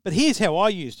 Yeah. But here's how I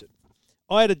used it.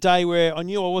 I had a day where I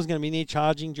knew I wasn't going to be near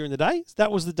charging during the day. So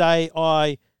that was the day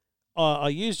I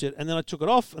used it, and then I took it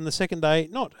off, and the second day,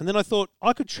 not. And then I thought,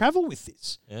 I could travel with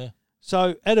this. Yeah.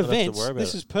 So at Don't have to events, worry about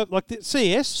this it. is perfect. Like the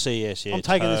CES, CS, yeah. I'm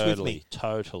taking this with me.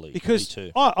 Totally. because Me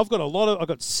too. I've got I've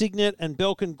got Signet and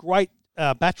Belkin, great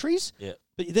batteries. Yeah.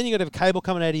 But then you got to have a cable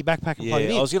coming out of your backpack and plug it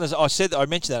in. I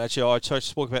mentioned that actually. I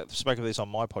spoke about this on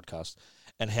my podcast,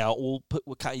 and how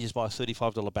we can't just buy a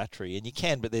 $35 battery, and you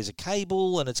can, but there's a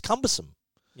cable and it's cumbersome.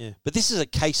 Yeah. But this is a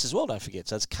case as well, don't forget.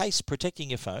 So it's a case protecting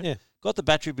your phone. Yeah. Got the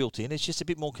battery built in. It's just a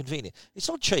bit more convenient. It's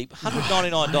not cheap.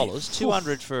 $199,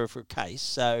 $200 for a case.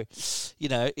 So,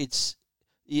 it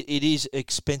is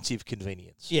expensive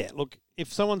convenience. Yeah, look,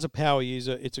 if someone's a power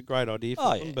user, it's a great idea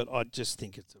for them, yeah. but I just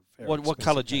think it's a very What expensive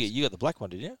colour do you case. get? You got the black one,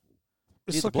 did you?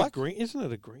 It's You like the black? a green, isn't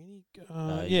it a greenie?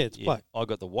 No, Yeah, it's black. I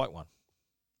got the white one.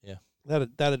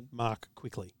 That'd mark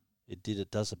quickly.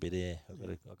 It does a bit there.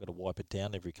 I've got to wipe it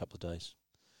down every couple of days.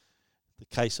 The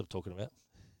case I'm talking about.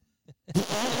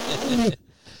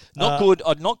 Not good.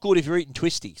 Not good if you're eating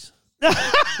twisties.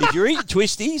 If you're eating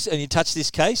twisties and you touch this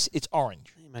case, it's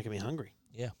orange. You're making me hungry.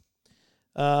 Yeah.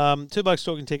 Two Blokes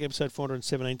Talking Tech, episode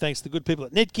 417. Thanks to the good people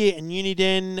at Netgear and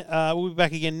Uniden. We'll be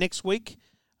back again next week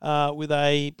with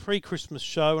a pre-Christmas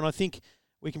show, and I think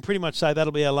we can pretty much say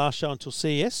that'll be our last show until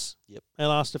CES. Yep. Our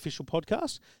last official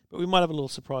podcast, but we might have a little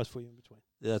surprise for you in between.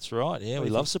 That's right. Yeah, we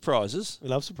do you love think? surprises. We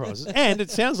love surprises. And it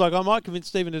sounds like I might convince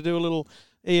Stephen to do a little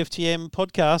EFTM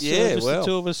podcast. Yeah, just well, the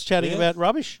two of us chatting yeah. about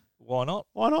rubbish. Why not?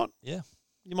 Why not? Yeah.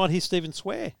 You might hear Stephen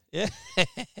swear. Yeah.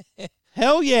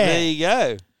 Hell yeah. There you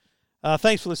go.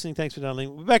 Thanks for listening. Thanks for dialing.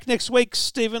 We'll be back next week,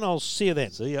 Stephen. I'll see you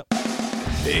then. See ya.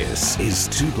 This is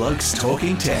Two Blokes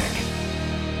Talking Tech